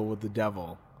deal with the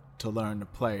devil to learn to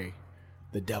play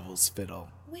the devil's fiddle?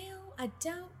 Well, I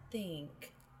don't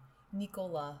think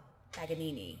Nicola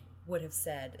Paganini would have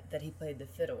said that he played the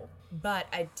fiddle, but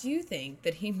I do think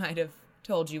that he might have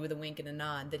told you with a wink and a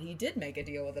nod that he did make a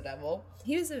deal with the devil.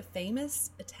 He was a famous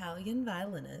Italian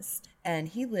violinist, and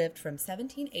he lived from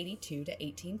 1782 to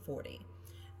 1840,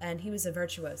 and he was a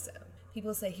virtuoso.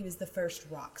 People say he was the first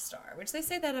rock star, which they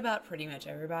say that about pretty much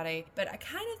everybody, but I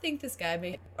kind of think this guy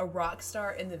made a rock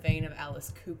star in the vein of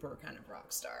Alice Cooper kind of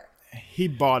rock star. He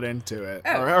bought into it,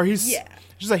 or he's yeah.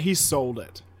 Just like he sold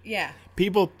it. Yeah.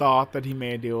 People thought that he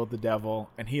made a deal with the devil,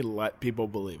 and he let people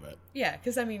believe it. Yeah,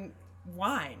 because,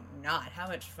 why not? How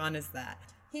much fun is that?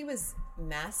 He was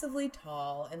massively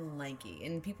tall and lanky,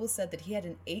 and people said that he had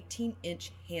an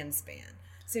 18-inch handspan.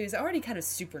 So he was already kind of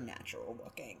supernatural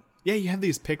looking. Yeah, you have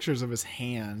these pictures of his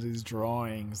hands, these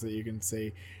drawings that you can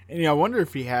see. And I wonder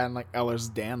if he had like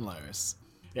Ehlers-Danlos.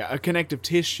 Yeah, a connective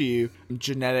tissue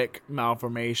genetic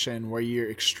malformation where you're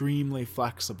extremely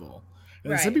flexible.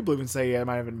 And some people even say it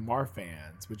might have been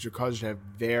Marfan's, which would cause you to have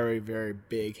very, very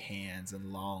big hands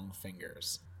and long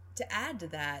fingers. To add to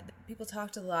that, people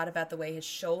talked a lot about the way his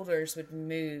shoulders would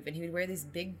move, and he would wear these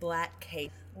big black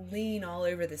capes, lean all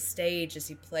over the stage as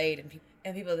he played,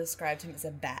 and people described him as a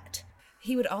bat.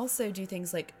 He would also do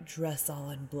things like dress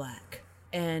all in black.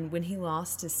 And when he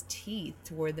lost his teeth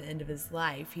toward the end of his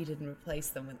life, he didn't replace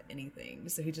them with anything.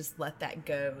 So he just let that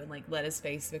go and let his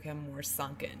face become more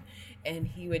sunken. And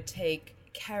he would take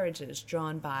carriages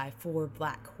drawn by 4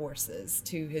 black horses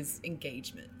to his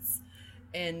engagements.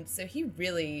 And so he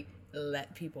really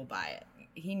let people buy it.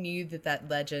 He knew that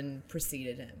legend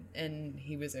preceded him, and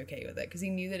he was okay with it because he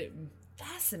knew that it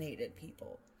fascinated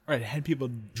people. Right, it had people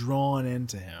drawn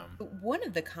into him. One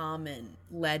of the common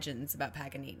legends about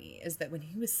Paganini is that when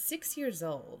he was 6 years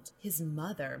old, his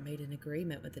mother made an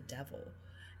agreement with the devil,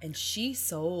 and she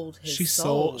sold his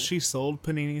soul. She sold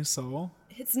Panini's soul?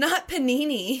 It's not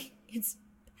Panini. It's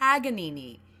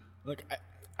Paganini. Look,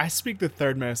 I speak the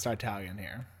third most Italian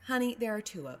here. Honey, there are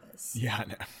 2 of us. Yeah, I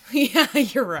know. Yeah,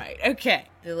 you're right. Okay.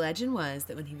 The legend was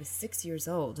that when he was 6 years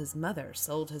old, his mother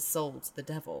sold his soul to the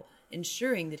devil,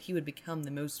 ensuring that he would become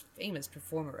the most famous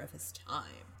performer of his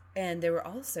time. And there were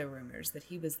also rumors that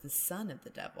he was the son of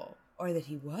the devil, or that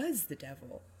he was the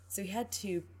devil. So he had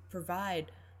to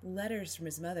provide letters from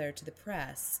his mother to the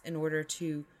press in order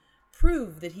to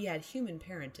prove that he had human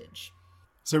parentage.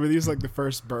 So were these the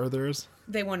first birthers?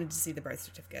 They wanted to see the birth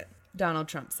certificate, Donald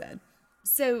Trump said.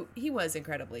 So he was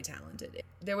incredibly talented.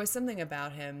 There was something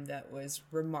about him that was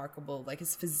remarkable.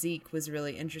 His physique was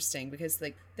really interesting because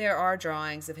there are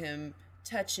drawings of him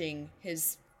touching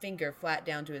his finger flat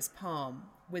down to his palm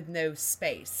with no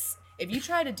space. If you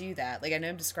try to do that, like I know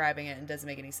I'm describing it and it doesn't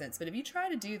make any sense, but if you try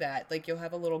to do that, like you'll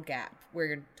have a little gap where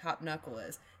your top knuckle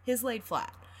is. His laid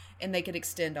flat. And they could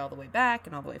extend all the way back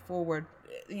and all the way forward.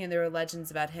 You know, there were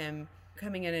legends about him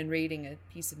coming in and reading a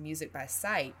piece of music by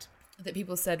sight that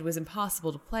people said was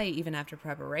impossible to play even after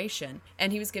preparation.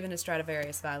 And he was given a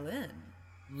Stradivarius violin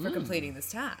for completing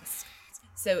this task.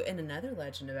 So in another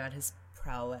legend about his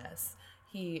prowess,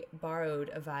 he borrowed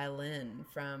a violin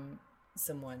from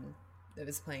someone that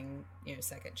was playing, you know,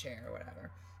 second chair or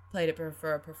whatever. Played it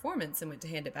for a performance and went to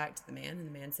hand it back to the man. And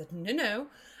the man said, no,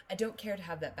 I don't care to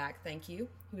have that back, thank you.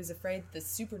 He was afraid that the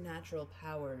supernatural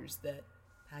powers that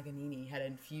Paganini had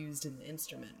infused in the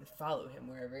instrument would follow him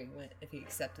wherever he went if he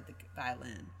accepted the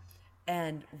violin.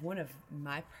 And one of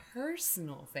my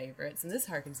personal favorites, and this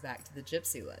harkens back to the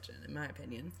gypsy legend, in my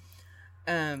opinion,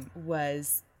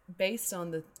 was based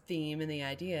on the theme and the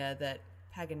idea that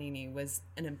Paganini was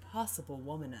an impossible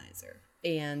womanizer.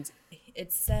 And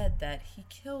it's said that he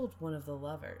killed one of the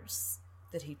lovers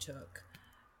that he took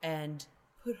and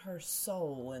put her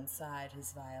soul inside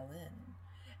his violin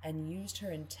and used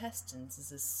her intestines as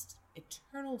this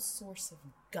eternal source of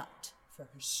gut for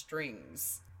her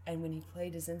strings. And when he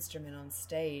played his instrument on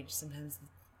stage, sometimes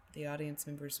the audience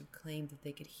members would claim that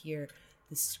they could hear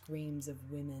the screams of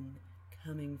women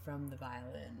coming from the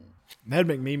violin. That'd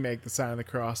make me make the sign of the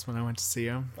cross when I went to see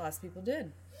him. Lots of people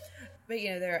did. But,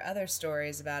 you know, there are other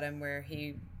stories about him where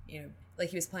he, you know, like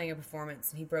he was playing a performance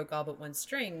and he broke all but one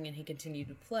string and he continued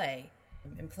to play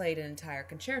and played an entire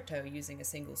concerto using a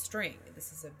single string.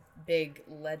 This is a big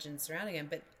legend surrounding him.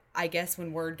 But I guess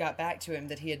when word got back to him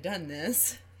that he had done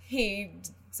this, he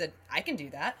said, I can do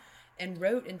that, and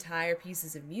wrote entire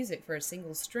pieces of music for a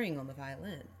single string on the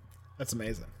violin. That's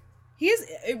amazing.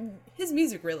 His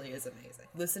music really is amazing.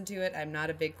 Listen to it. I'm not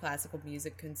a big classical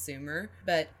music consumer,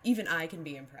 but even I can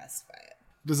be impressed by it.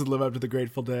 Does it live up to the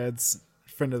Grateful Dead's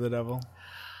Friend of the Devil?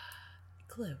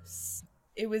 Close.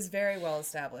 It was very well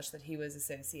established that he was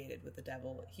associated with the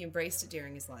devil. He embraced it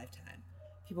during his lifetime.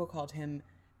 People called him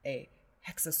a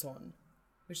hexason,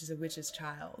 which is a witch's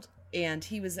child. And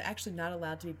he was actually not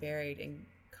allowed to be buried in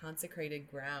consecrated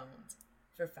ground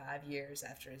for 5 years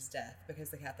after his death because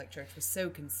the Catholic Church was so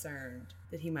concerned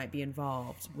that he might be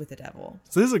involved with the devil.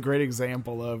 So this is a great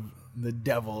example of the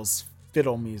devil's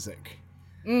fiddle music,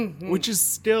 which is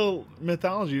still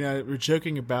mythology. You know, we're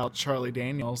joking about Charlie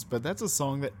Daniels, but that's a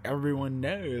song that everyone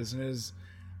knows and is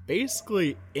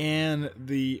basically in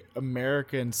the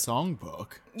American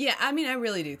songbook. Yeah, I mean, I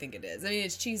really do think it is. I mean,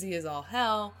 it's cheesy as all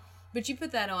hell, but you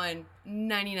put that on,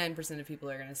 99% of people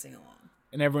are going to sing along.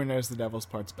 And everyone knows the devil's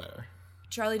part's better.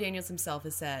 Charlie Daniels himself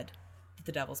has said that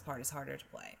the devil's part is harder to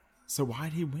play. So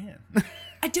why'd he win?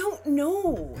 I don't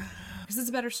know. Because it's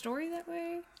a better story that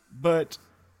way? But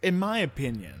in my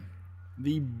opinion,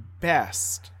 the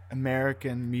best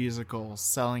American musical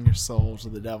selling your soul to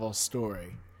the devil's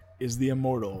story is the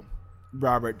immortal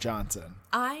Robert Johnson.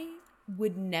 I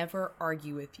would never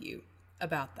argue with you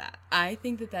about that. I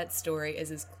think that story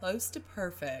is as close to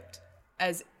perfect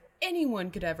as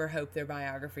anyone could ever hope their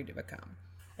biography to become.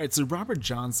 All right, so Robert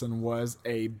Johnson was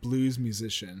a blues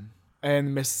musician in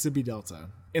the Mississippi Delta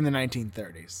in the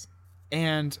 1930s.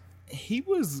 And he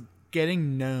was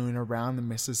getting known around the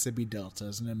Mississippi Delta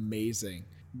as an amazing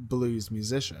blues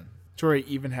musician. Tori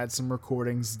even had some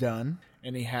recordings done,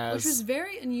 and he has... Which was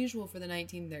very unusual for the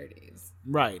 1930s.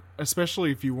 Right,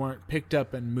 especially if you weren't picked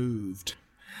up and moved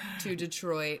to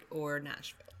Detroit or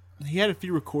Nashville. He had a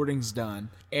few recordings done,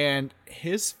 and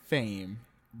his fame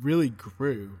really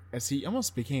grew as he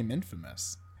almost became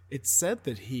infamous. It's said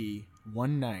that he,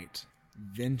 one night,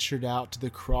 ventured out to the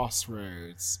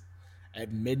crossroads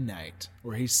at midnight,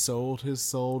 where he sold his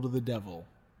soul to the devil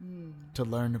to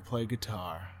learn to play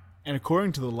guitar. And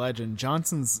according to the legend,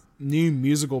 Johnson's new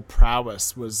musical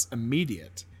prowess was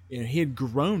immediate. You know, he had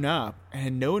grown up,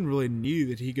 and no one really knew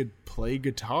that he could play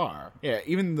guitar. Yeah,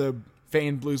 even the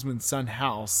famed bluesman Son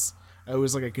House, who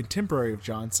was like a contemporary of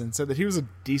Johnson, said that he was a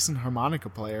decent harmonica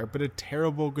player, but a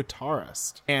terrible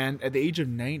guitarist. And at the age of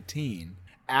 19,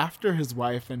 after his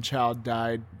wife and child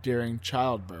died during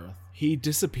childbirth, he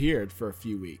disappeared for a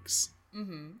few weeks.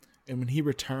 Mm-hmm. And when he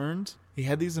returned, he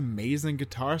had these amazing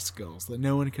guitar skills that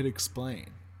no one could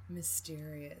explain.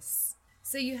 Mysterious.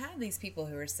 So you have these people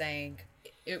who are saying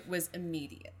it was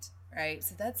immediate, right?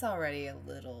 So that's already a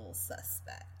little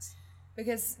suspect.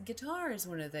 Because guitar is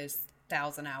one of those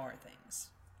 1,000-hour things,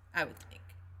 I would think.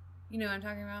 You know what I'm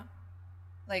talking about?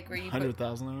 Like where you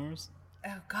 100,000 hours?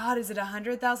 Oh God, is it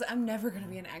 100,000? I'm never going to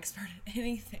be an expert at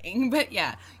anything. But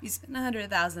yeah, you spend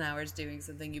 100,000 hours doing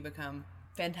something, you become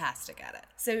fantastic at it.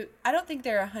 So I don't think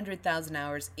there are 100,000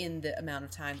 hours in the amount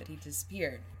of time that he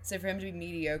disappeared. So for him to be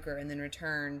mediocre and then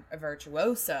return a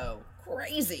virtuoso,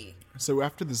 crazy. So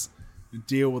after this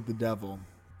deal with the devil,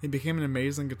 he became an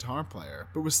amazing guitar player,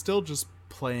 but was still just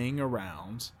playing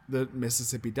around the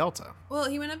Mississippi Delta. Well,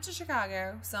 he went up to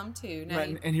Chicago, some too.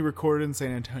 Right, and he recorded in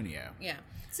San Antonio. Yeah.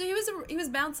 So he was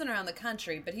bouncing around the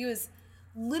country, but he was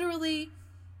literally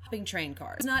hopping train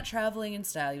cars. He was not traveling in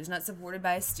style. He was not supported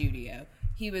by a studio.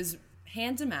 He was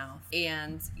hand to mouth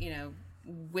and,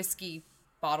 whiskey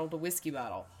bottle to whiskey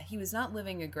bottle. He was not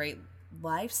living a great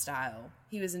lifestyle.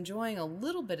 He was enjoying a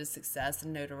little bit of success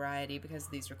and notoriety because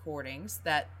of these recordings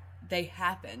that they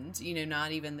happened,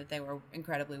 not even that they were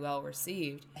incredibly well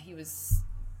received. He was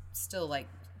still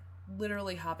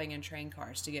literally hopping in train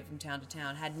cars to get from town to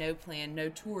town, had no plan, no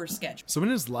tour schedule. So in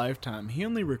his lifetime, he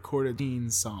only recorded 18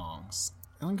 songs.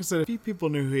 And like I said, a few people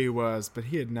knew who he was, but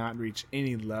he had not reached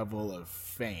any level of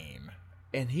fame.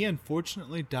 And he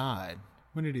unfortunately died.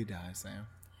 When did he die, Sam?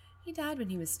 He died when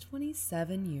he was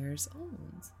 27 years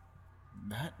old.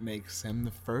 That makes him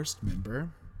the first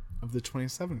member of the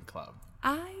 27 Club.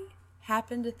 I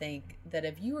happen to think that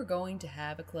if you are going to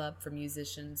have a club for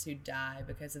musicians who die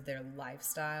because of their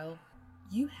lifestyle,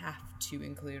 you have to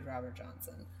include Robert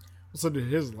Johnson. So did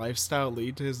his lifestyle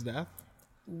lead to his death?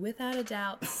 Without a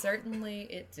doubt, certainly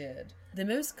it did. The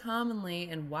most commonly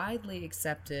and widely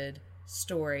accepted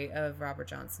story of Robert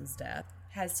Johnson's death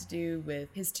has to do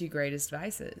with his two greatest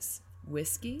vices,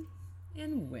 whiskey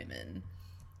and women.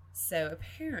 So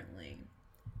apparently,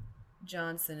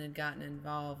 Johnson had gotten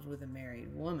involved with a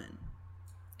married woman,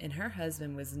 and her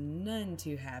husband was none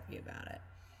too happy about it.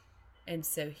 And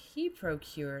so he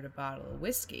procured a bottle of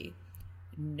whiskey,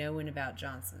 knowing about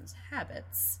Johnson's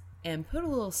habits, and put a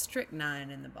little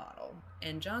strychnine in the bottle.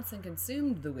 And Johnson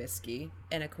consumed the whiskey,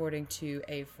 and according to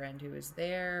a friend who was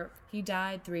there, he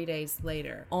died 3 days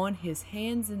later, on his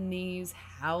hands and knees,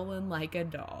 howling like a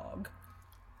dog.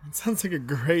 It sounds like a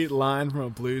great line from a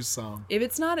blues song. If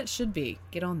it's not, it should be.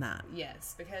 Get on that.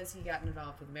 Yes, because he got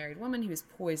involved with a married woman who was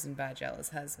poisoned by a jealous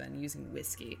husband using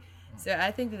whiskey. So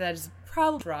I think that is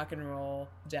probably rock and roll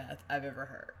death I've ever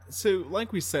heard. So,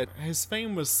 like we said, his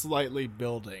fame was slightly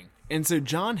building. And so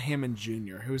John Hammond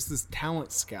Jr., who was this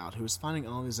talent scout who was finding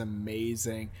all these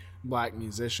amazing black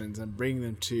musicians and bringing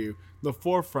them to the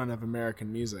forefront of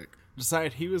American music,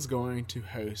 decided he was going to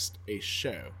host a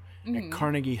show at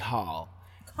Carnegie Hall.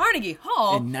 Carnegie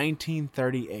Hall? In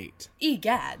 1938.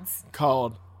 Egads.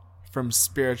 Called From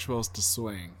Spirituals to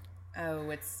Swing. Oh,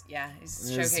 he's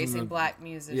showcasing black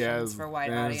musicians for white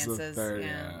audiences.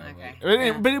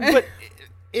 Okay. But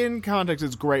in context,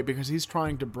 it's great because he's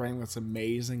trying to bring this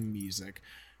amazing music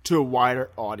to a wider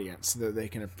audience so that they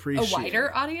can appreciate a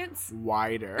wider audience?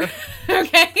 Wider.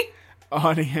 Okay.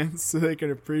 Audience so they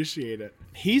can appreciate it.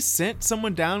 He sent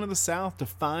someone down to the South to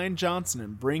find Johnson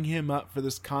and bring him up for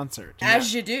this concert.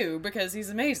 As you do, because he's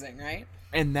amazing, right?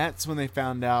 And that's when they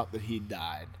found out that he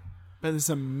died. But this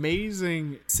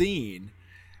amazing scene,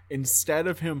 instead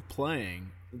of him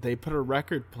playing, they put a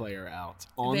record player out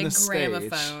on the stage.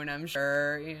 Gramophone, I'm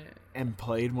sure. Yeah. And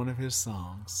played one of his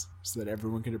songs so that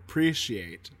everyone could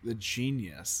appreciate the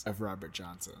genius of Robert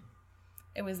Johnson.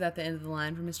 And was that the end of the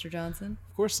line for Mr. Johnson?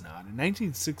 Of course not. In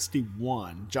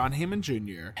 1961, John Hammond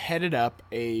Jr. headed up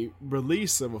a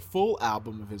release of a full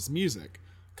album of his music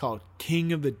called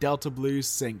King of the Delta Blues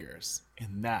Singers.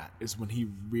 And that is when he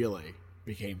really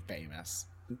became famous.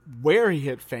 Where he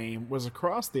hit fame was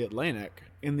across the Atlantic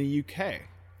in the UK.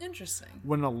 Interesting.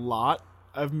 When a lot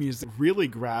of music really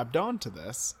grabbed onto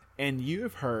this, and you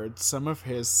have heard some of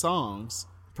his songs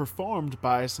performed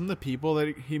by some of the people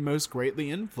that he most greatly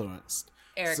influenced.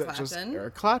 Eric Clapton.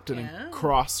 Eric Clapton. Yeah. And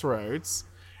Crossroads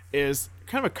is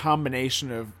kind of a combination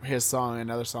of his song and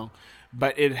another song,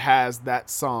 but it has that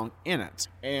song in it.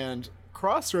 And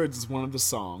Crossroads is one of the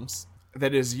songs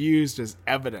that is used as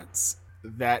evidence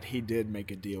that he did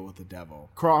make a deal with the devil.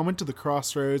 I went to the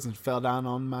crossroads and fell down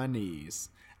on my knees.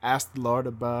 Asked the Lord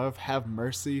above, have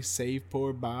mercy, save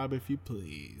poor Bob if you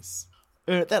please.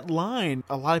 That line,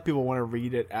 a lot of people want to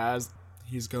read it as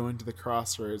he's going to the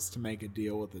crossroads to make a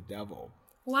deal with the devil.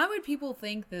 Why would people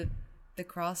think that the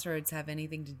crossroads have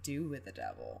anything to do with the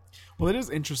devil? Well, it is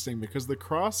interesting because the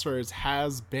crossroads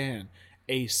has been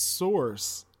a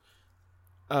source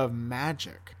of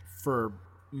magic for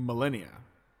millennia.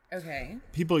 Okay.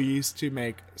 People used to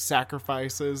make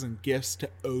sacrifices and gifts to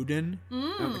Odin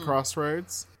at the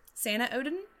crossroads. Santa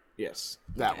Odin? Yes,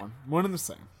 that one. One and the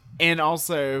same. And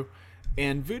also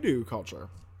in voodoo culture.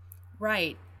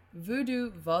 Right.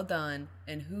 Voodoo, Vodun,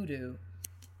 and Hoodoo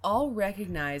all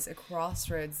recognize a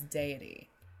crossroads deity,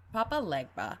 Papa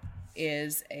Legba,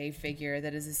 is a figure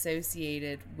that is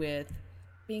associated with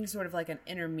being sort of like an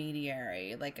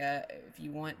intermediary, if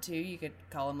you want to, you could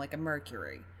call him like a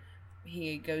Mercury.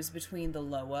 He goes between the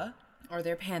Loa, or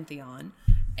their pantheon,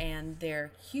 and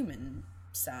their human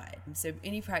side. And so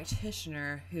any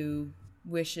practitioner who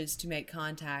wishes to make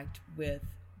contact with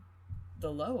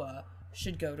the Loa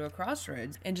should go to a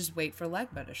crossroads and just wait for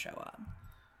Legba to show up.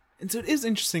 And so it is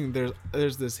interesting,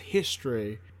 there's this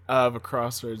history of a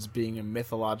crossroads being a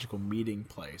mythological meeting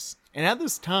place. And at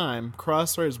this time,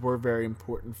 crossroads were very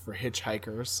important for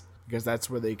hitchhikers, because that's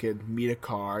where they could meet a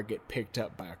car, get picked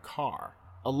up by a car.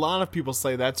 A lot of people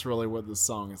say that's really what the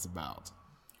song is about.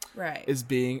 Right. Is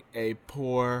being a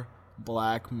poor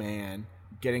black man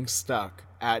getting stuck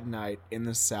at night in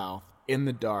the South, in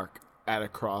the dark, at a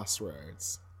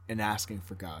crossroads, and asking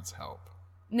for God's help.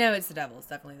 No, it's the devil. It's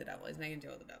definitely the devil. He's making a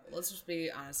deal with the devil. Let's just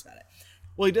be honest about it.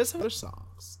 Well, he does have other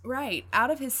songs. Right.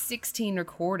 Out of his 16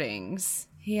 recordings,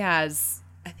 he has,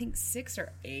 I think, 6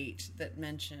 or 8 that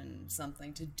mention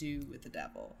something to do with the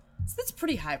devil. So that's a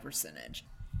pretty high percentage.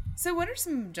 So what are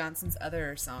some of Johnson's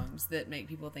other songs that make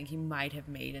people think he might have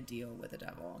made a deal with the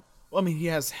devil? Well, I mean, he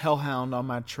has Hellhound on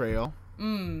My Trail. I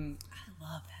love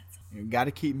that song. You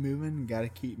gotta keep moving, gotta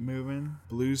keep moving.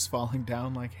 Blues falling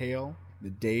down like hail. The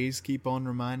days keep on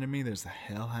reminding me there's a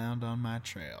hellhound on my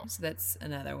trail. So that's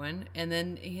another one. And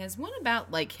then he has one about,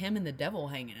 like, him and the devil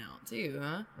hanging out, too,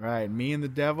 huh? Right, me and the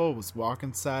devil was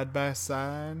walking side by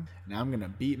side. And I'm gonna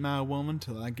beat my woman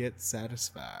till I get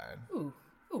satisfied. Ooh,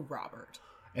 Robert.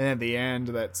 And at the end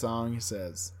of that song, he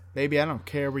says, "Baby, I don't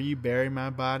care where you bury my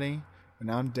body.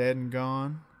 When I'm dead and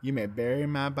gone, you may bury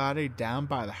my body down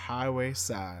by the highway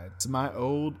side. So my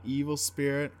old evil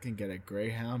spirit can get a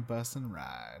Greyhound bus and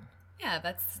ride." Yeah,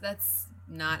 that's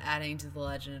not adding to the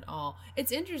legend at all.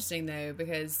 It's interesting, though,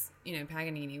 because,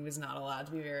 Paganini was not allowed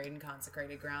to be buried in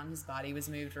consecrated ground. His body was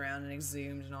moved around and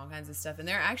exhumed and all kinds of stuff. And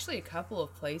there are actually a couple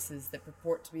of places that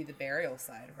purport to be the burial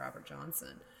site of Robert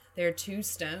Johnson. There are 2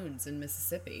 stones in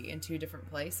Mississippi in 2 different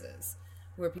places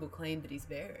where people claim that he's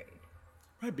buried.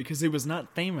 Right, because he was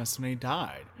not famous when he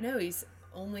died. No, he's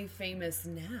only famous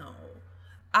now.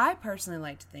 I personally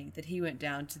like to think that he went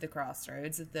down to the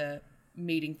crossroads at the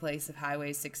meeting place of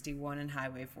Highway 61 and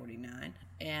Highway 49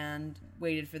 and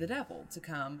waited for the devil to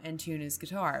come and tune his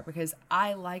guitar, because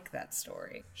I like that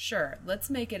story. Sure, let's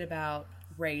make it about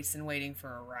race and waiting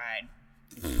for a ride.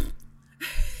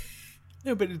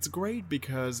 No, but it's great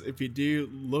because if you do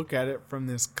look at it from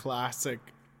this classic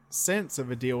sense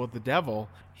of a deal with the devil,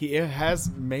 he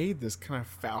has made this kind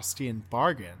of Faustian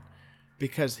bargain,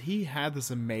 because he had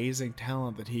this amazing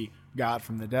talent that he got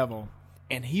from the devil,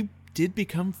 and he did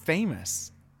become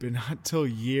famous, but not till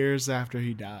years after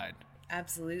he died.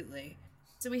 Absolutely.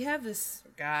 So we have this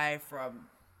guy from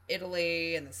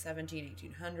Italy in the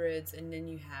 1800s, and then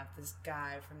you have this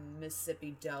guy from the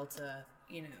Mississippi Delta,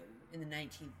 in the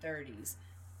 1930s.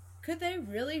 Could they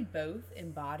really both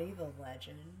embody the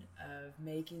legend of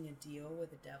making a deal with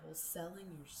the devil,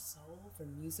 selling your soul for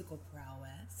musical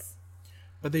prowess?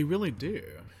 But they really do.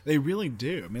 They really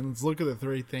do. I mean, let's look at the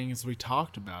 3 things we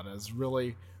talked about as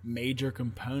really major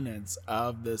components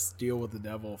of this deal with the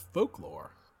devil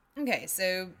folklore. Okay,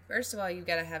 so first of all, you've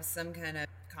got to have some kind of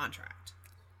contract.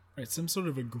 Right, some sort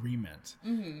of agreement.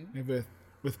 Mm-hmm.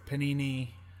 With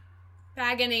Paganini.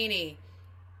 Paganini.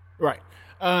 Right.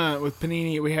 With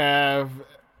Paganini, we have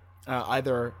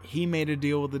either he made a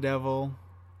deal with the devil,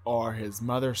 or his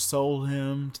mother sold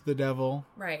him to the devil.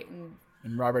 Right.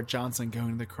 And Robert Johnson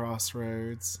going to the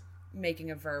crossroads.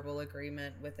 Making a verbal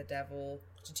agreement with the devil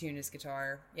to tune his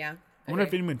guitar. Yeah? I wonder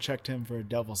if anyone checked him for a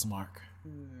devil's mark.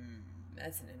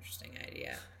 That's an interesting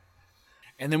idea.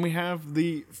 And then we have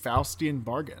the Faustian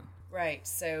bargain. Right.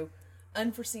 So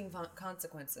unforeseen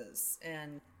consequences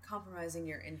and compromising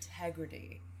your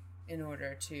integrity in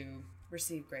order to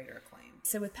receive greater acclaim.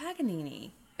 So with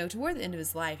Paganini, toward the end of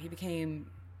his life, he became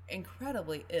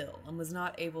incredibly ill and was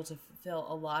not able to fulfill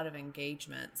a lot of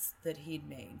engagements that he'd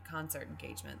made, concert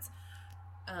engagements.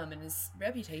 And his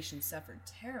reputation suffered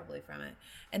terribly from it.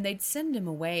 And they'd send him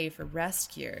away for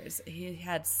rest cures. He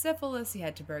had syphilis, he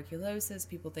had tuberculosis.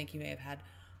 People think he may have had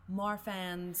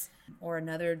Marfan's or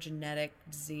another genetic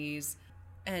disease.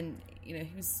 And,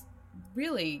 he was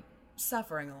really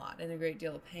suffering a lot, in a great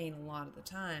deal of pain a lot of the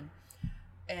time.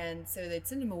 And so they'd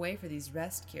send him away for these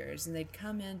rest cures, and they'd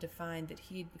come in to find that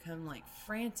he'd become like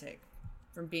frantic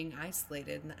from being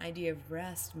isolated, and the idea of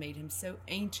rest made him so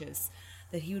anxious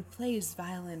that he would play his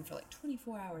violin for like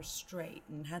 24 hours straight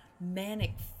and have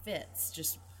manic fits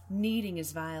just needing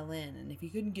his violin. And if he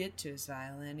couldn't get to his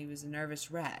violin, he was a nervous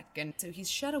wreck. And so he's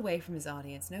shut away from his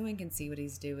audience. No one can see what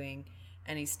he's doing,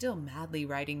 and he's still madly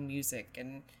writing music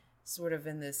and sort of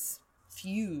in this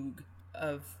fugue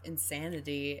of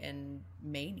insanity and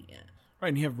mania. Right,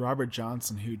 and you have Robert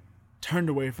Johnson, who turned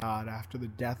away from God after the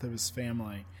death of his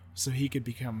family so he could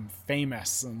become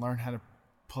famous and learn how to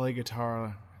play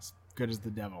guitar as good as the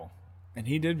devil. And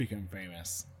he did become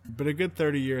famous, but a good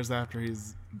 30 years after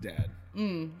he's dead.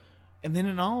 And then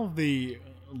in all of the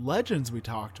legends we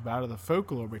talked about, or the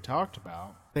folklore we talked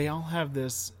about, they all have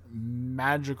this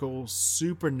magical,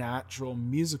 supernatural,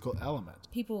 musical element.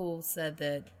 People said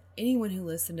that anyone who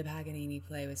listened to Paganini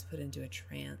play was put into a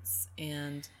trance,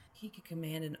 and he could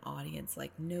command an audience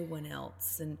like no one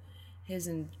else, and his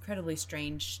incredibly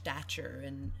strange stature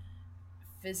and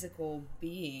physical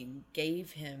being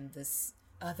gave him this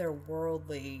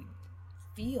otherworldly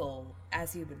feel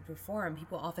as he would perform.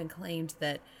 People often claimed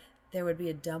that there would be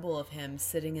a double of him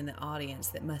sitting in the audience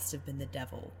that must have been the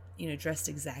devil, dressed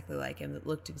exactly like him, that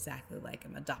looked exactly like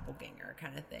him, a doppelganger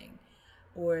kind of thing.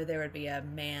 Or there would be a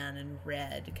man in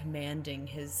red commanding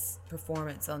his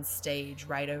performance on stage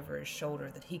right over his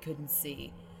shoulder that he couldn't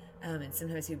see. And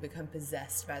sometimes he would become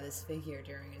possessed by this figure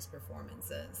during his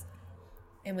performances.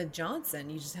 And with Johnson,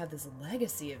 you just have this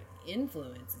legacy of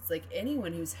influence. It's like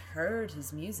anyone who's heard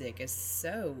his music is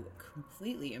so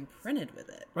completely imprinted with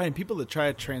it. Right, and people that try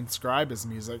to transcribe his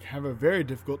music have a very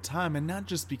difficult time, and not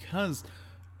just because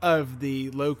of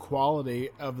the low quality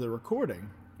of the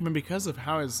recording, but because of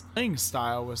how his playing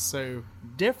style was so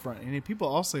different. And people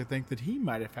also think that he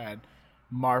might have had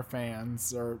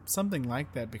Marfan's or something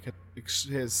like that because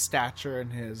his stature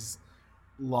and his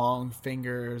long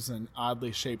fingers and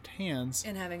oddly shaped hands.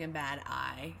 And having a bad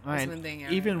eye. Right. One thing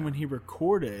Even when he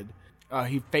recorded,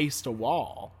 he faced a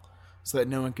wall so that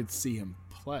no one could see him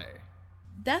play.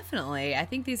 Definitely. I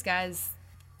think these guys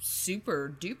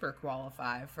super duper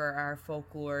qualify for our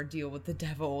folklore deal with the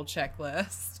devil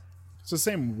checklist. So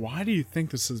Sam, why do you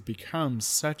think this has become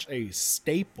such a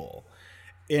staple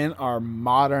in our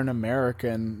modern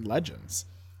American legends?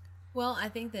 Well, I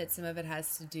think that some of it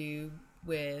has to do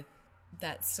with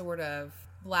that sort of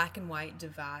black and white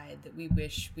divide that we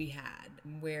wish we had,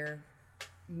 where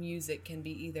music can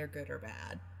be either good or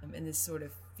bad, and this sort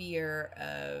of fear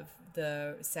of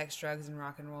the sex, drugs, and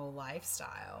rock and roll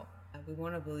lifestyle. We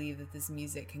want to believe that this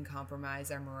music can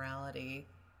compromise our morality,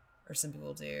 or some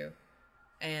people do,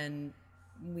 and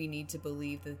we need to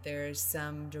believe that there is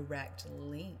some direct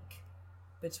link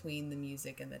between the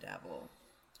music and the devil.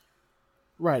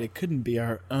 Right, it couldn't be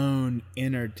our own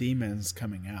inner demons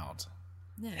coming out.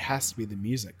 No. It has to be the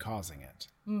music causing it.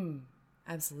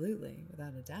 Absolutely,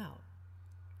 without a doubt.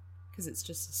 Because it's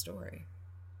just a story.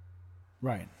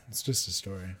 Right, it's just a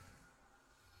story.